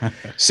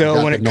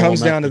 So when it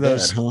comes down to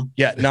those,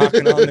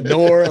 knocking on the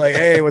door, like,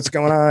 hey, what's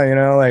going on? You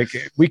know, like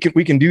we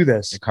can do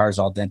this. The car's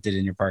all dented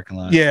in your parking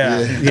lot.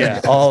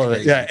 Yeah, all of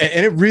it. Yeah,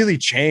 and it really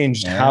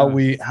changed how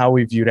we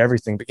viewed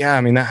everything. But yeah,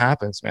 I mean that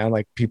happens, man.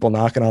 Like people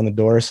knocking on the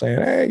door saying,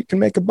 hey, you can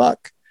make a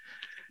buck.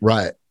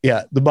 Right.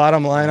 Yeah. The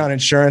bottom line on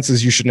insurance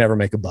is you should never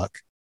make a buck.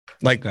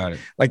 Like, Got it.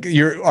 like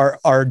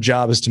our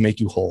job is to make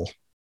you whole,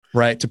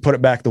 right? To put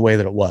it back the way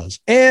that it was.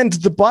 And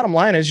the bottom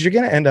line is you're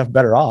going to end up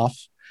better off,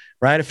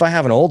 right? If I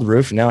have an old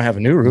roof and now I have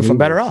a new roof, I'm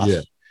better off.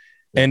 Yeah.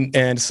 And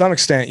to some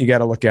extent, you got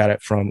to look at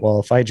it from, well,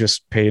 if I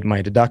just paid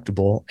my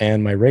deductible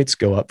and my rates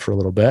go up for a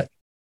little bit,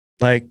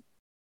 like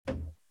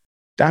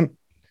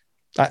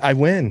I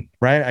win,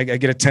 right? I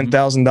get a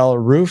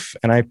 $10,000 roof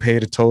and I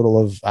paid a total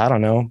of, I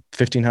don't know,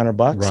 $1,500.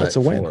 Right, That's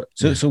a win.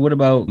 So what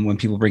about when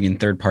people bring in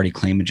third-party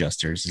claim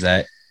adjusters? Is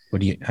that how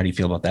do you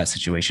feel about that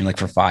situation? Like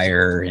for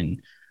fire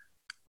and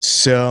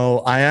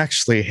So I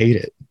actually hate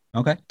it,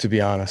 okay. to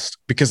be honest,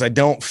 because I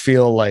don't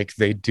feel like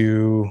they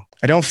do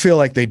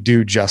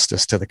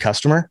justice to the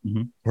customer,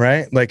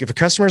 right? Like if a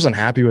customer is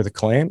unhappy with a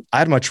claim,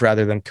 I'd much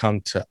rather them come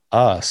to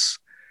us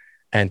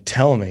and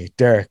tell me,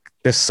 Derek,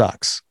 this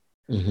sucks.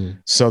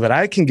 So that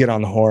I can get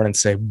on the horn and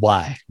say,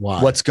 why?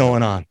 What's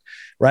going on?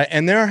 Right.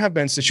 And there have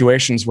been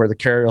situations where the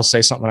carrier will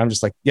say something. And I'm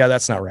just like, yeah,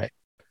 that's not right.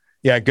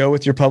 Yeah. Go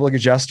with your public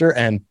adjuster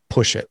and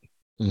push it.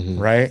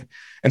 Right.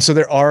 And so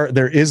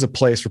there is a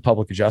place for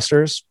public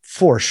adjusters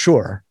for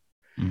sure.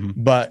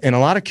 But in a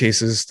lot of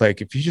cases,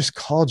 like if you just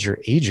called your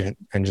agent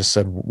and just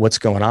said, what's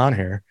going on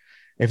here?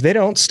 If they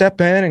don't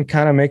step in and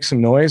kind of make some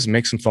noise and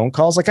make some phone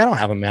calls, like I don't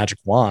have a magic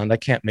wand. I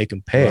can't make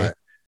them pay,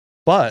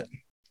 but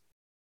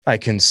I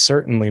can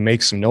certainly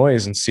make some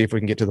noise and see if we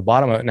can get to the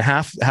bottom of it. And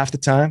half the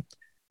time,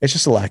 it's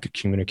just a lack of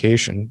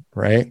communication,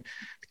 right?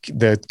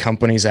 The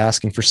company's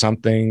asking for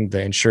something,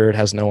 the insured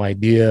has no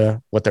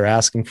idea what they're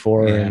asking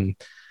for. And,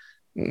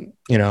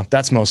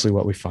 that's mostly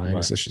what we find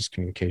is it's just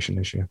communication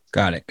issue.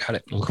 Got it.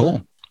 Okay.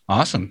 Cool.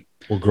 Awesome.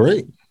 Well,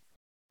 great.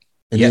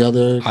 Any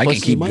other questions? I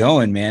can keep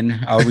going,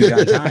 man. Oh, we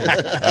got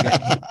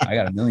time. I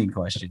got a million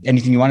questions.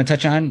 Anything you want to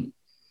touch on?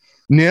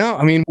 No,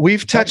 I mean,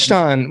 we've touched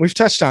on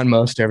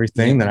most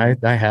everything that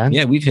I had.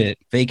 Yeah, we've hit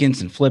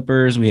vacants and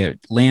flippers. We had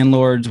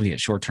landlords. We had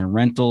short-term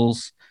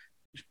rentals,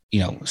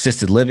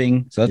 assisted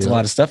living. So that's a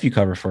lot of stuff you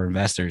cover for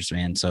investors,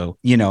 man. So,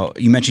 you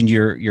mentioned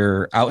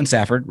you're out in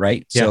Safford,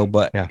 right? Yeah. So,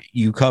 but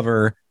you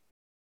cover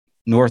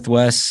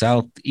Northwest,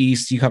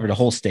 Southeast, you cover the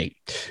whole state.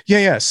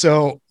 Yeah.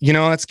 So,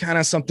 it's kind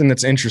of something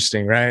that's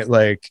interesting, right?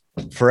 Like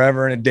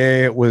forever and a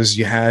day, it was,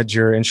 you had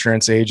your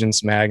insurance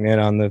agent's magnet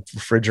on the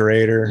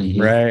refrigerator,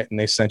 right? And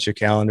they sent you a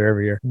calendar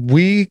every year.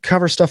 We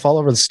cover stuff all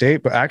over the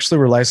state, but actually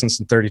we're licensed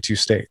in 32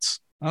 states.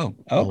 Oh,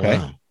 okay.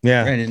 Wow.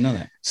 Yeah. I didn't know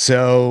that.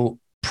 So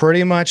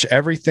pretty much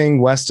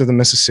everything west of the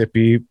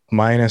Mississippi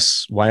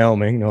minus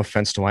Wyoming, no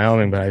offense to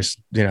Wyoming, but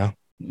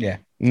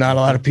not a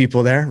lot of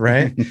people there,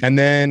 right? And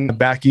then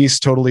back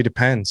east totally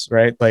depends,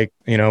 right? Like,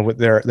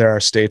 there are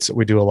states that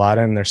we do a lot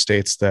in. There's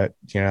states that,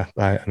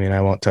 I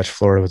won't touch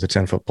Florida with a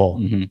 10-foot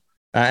pole.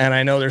 And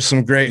I know there's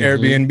some great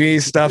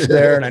Airbnb stuff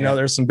there. And I know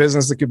there's some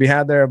business that could be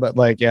had there, but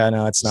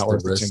it's not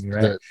worth it to me,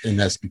 right? And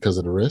that's because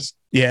of the risk?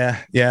 Yeah.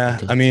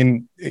 Okay. I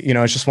mean,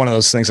 it's just one of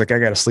those things, like I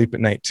got to sleep at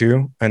night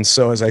too. And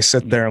so as I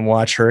sit there and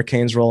watch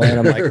hurricanes roll in,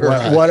 I'm like,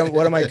 what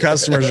of my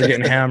customers are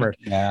getting hammered?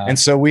 Yeah. And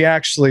so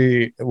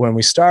when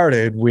we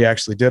started, we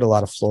actually did a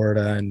lot of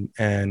Florida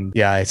and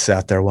I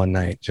sat there one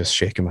night just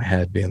shaking my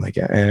head being like,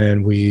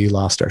 and we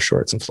lost our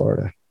shorts in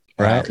Florida.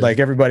 Right. Okay. Like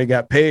everybody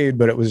got paid,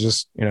 but it was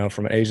just,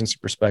 from an agency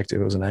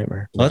perspective, it was a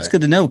nightmare. Well, that's good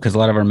to know because a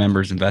lot of our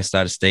members invest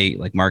out of state,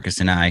 like Marcus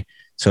and I,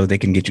 so they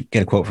can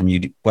get a quote from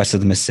you west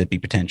of the Mississippi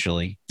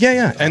potentially.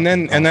 Yeah. And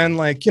then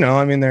like,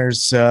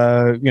 there's,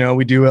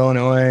 we do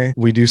Illinois,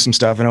 we do some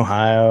stuff in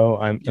Ohio.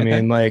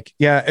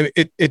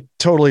 It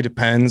totally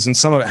depends. And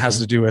some of it has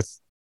to do with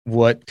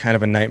what kind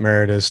of a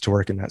nightmare it is to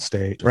work in that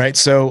state. Right.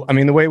 So,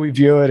 the way we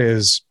view it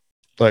is,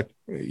 look,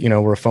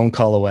 we're a phone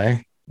call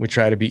away. We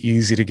try to be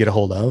easy to get a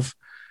hold of.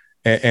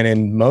 And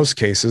in most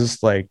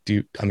cases, like,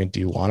 do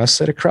you want to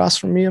sit across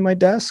from me at my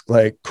desk?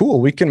 Like, cool,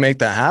 we can make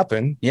that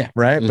happen. Yeah.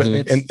 Right. But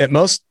and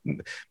most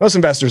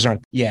investors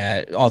aren't.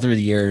 Yeah. All through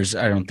the years,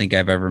 I don't think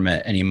I've ever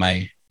met any of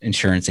my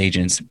insurance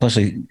agents,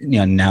 especially,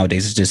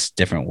 nowadays it's just a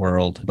different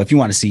world. But if you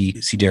want to see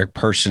Derek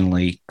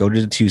personally, go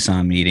to the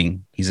Tucson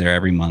meeting. He's there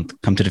every month.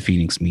 Come to the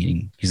Phoenix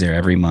meeting. He's there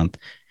every month.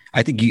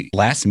 I think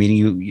last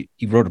meeting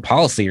you wrote a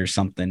policy or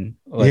something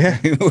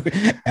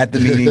at the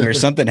meeting or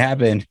something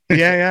happened.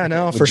 Yeah,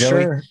 no, for Joey.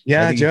 Sure.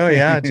 Yeah, Joey.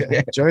 Yeah,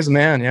 Joey's a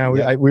man. Yeah,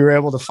 we were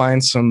able to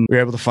find some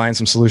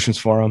solutions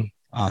for him.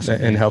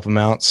 Awesome, and help him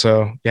out.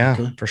 So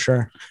for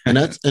sure. And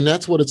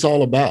that's what it's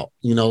all about.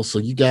 So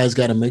you guys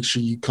got to make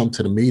sure you come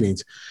to the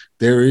meetings.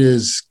 There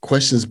is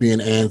questions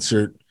being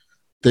answered,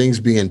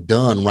 things being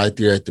done right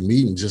there at the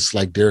meeting. Just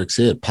like Derek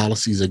said,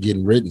 policies are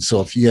getting written.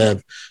 So if you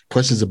have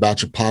questions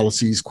about your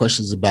policies,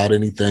 questions about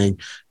anything,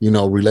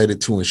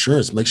 related to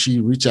insurance, make sure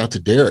you reach out to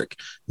Derek,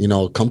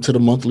 come to the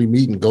monthly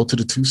meeting, go to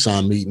the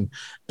Tucson meeting,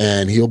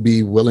 and he'll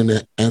be willing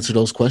to answer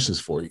those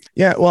questions for you.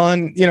 Yeah. Well,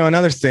 and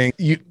another thing,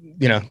 you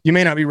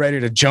may not be ready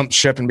to jump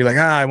ship and be like,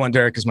 I want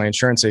Derek as my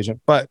insurance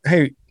agent, but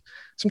hey,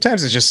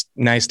 sometimes it's just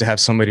nice to have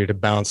somebody to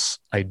bounce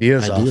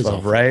ideas off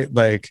of, right?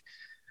 Like,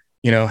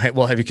 hey,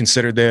 well, have you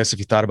considered this? Have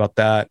you thought about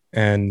that?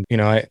 And,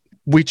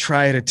 we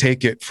try to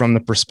take it from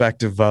the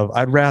perspective of,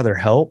 I'd rather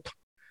help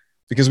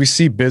because we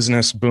see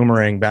business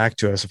boomerang back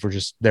to us if we're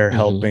just there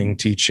helping,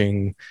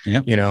 teaching,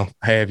 Yep. you know,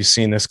 hey, have you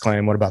seen this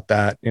claim? What about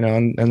that? You know,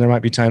 and there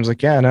might be times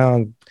like, yeah,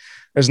 no,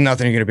 there's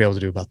nothing you're going to be able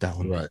to do about that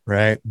one.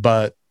 Right.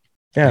 But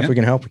if we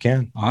can help, we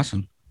can.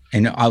 Awesome.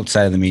 And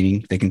outside of the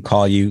meeting, they can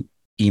call you,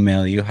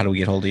 email you. How do we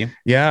get hold of you?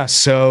 Yeah.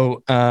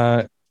 So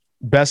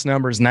best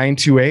number is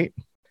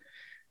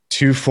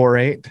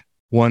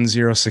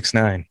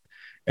 928-248-1069.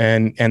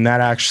 And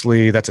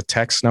that's a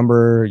text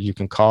number. You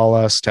can call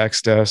us,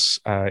 text us,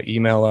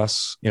 email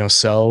us, you know,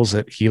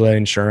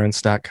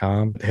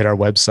 sales@gilainsurance.com. Hit our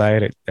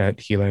website at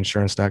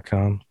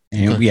gilainsurance.com.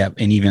 And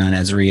and even on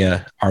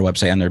Azria, our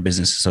website, under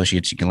Business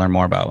Associates, you can learn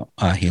more about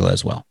Gila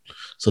as well.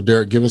 So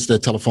Derek, give us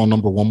that telephone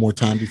number one more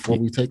time before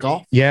we take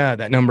off. Yeah,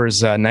 that number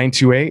is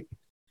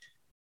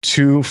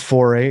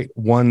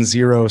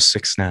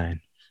 928-248-1069.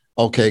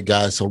 Okay,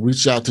 guys. So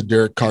reach out to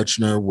Derek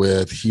Karchner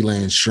with Gila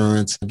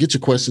Insurance. Get your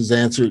questions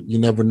answered. You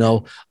never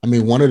know. I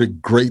mean, one of the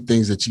great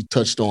things that you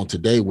touched on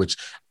today, which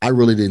I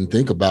really didn't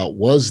think about,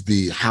 was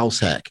the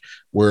house hack,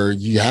 where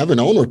you have an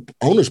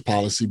owner's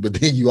policy, but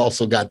then you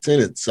also got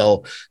tenants.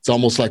 So it's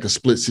almost like a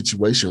split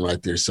situation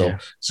right there. So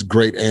it's a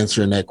great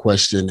answering that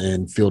question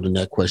and fielding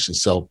that question.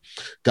 So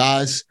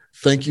guys,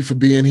 thank you for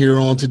being here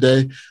on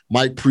today.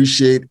 Mike,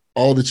 appreciate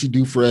all that you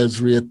do for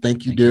Azria.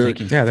 Thank you, Derek.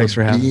 Yeah, thanks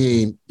for having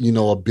me. Being,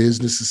 a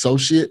business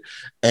associate.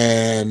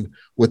 And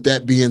with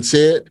that being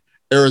said,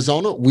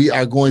 Arizona, we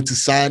are going to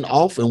sign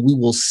off, and we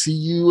will see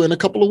you in a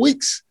couple of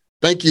weeks.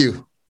 Thank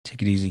you.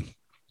 Take it easy.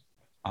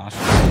 Awesome.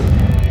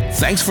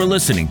 Thanks for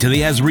listening to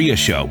the Azria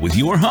Show with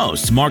your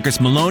hosts, Marcus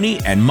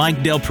Maloney and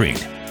Mike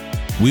Delprete.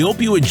 We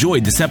hope you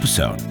enjoyed this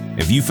episode.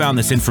 If you found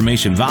this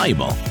information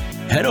valuable,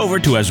 head over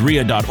to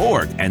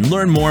azria.org and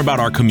learn more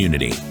about our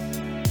community.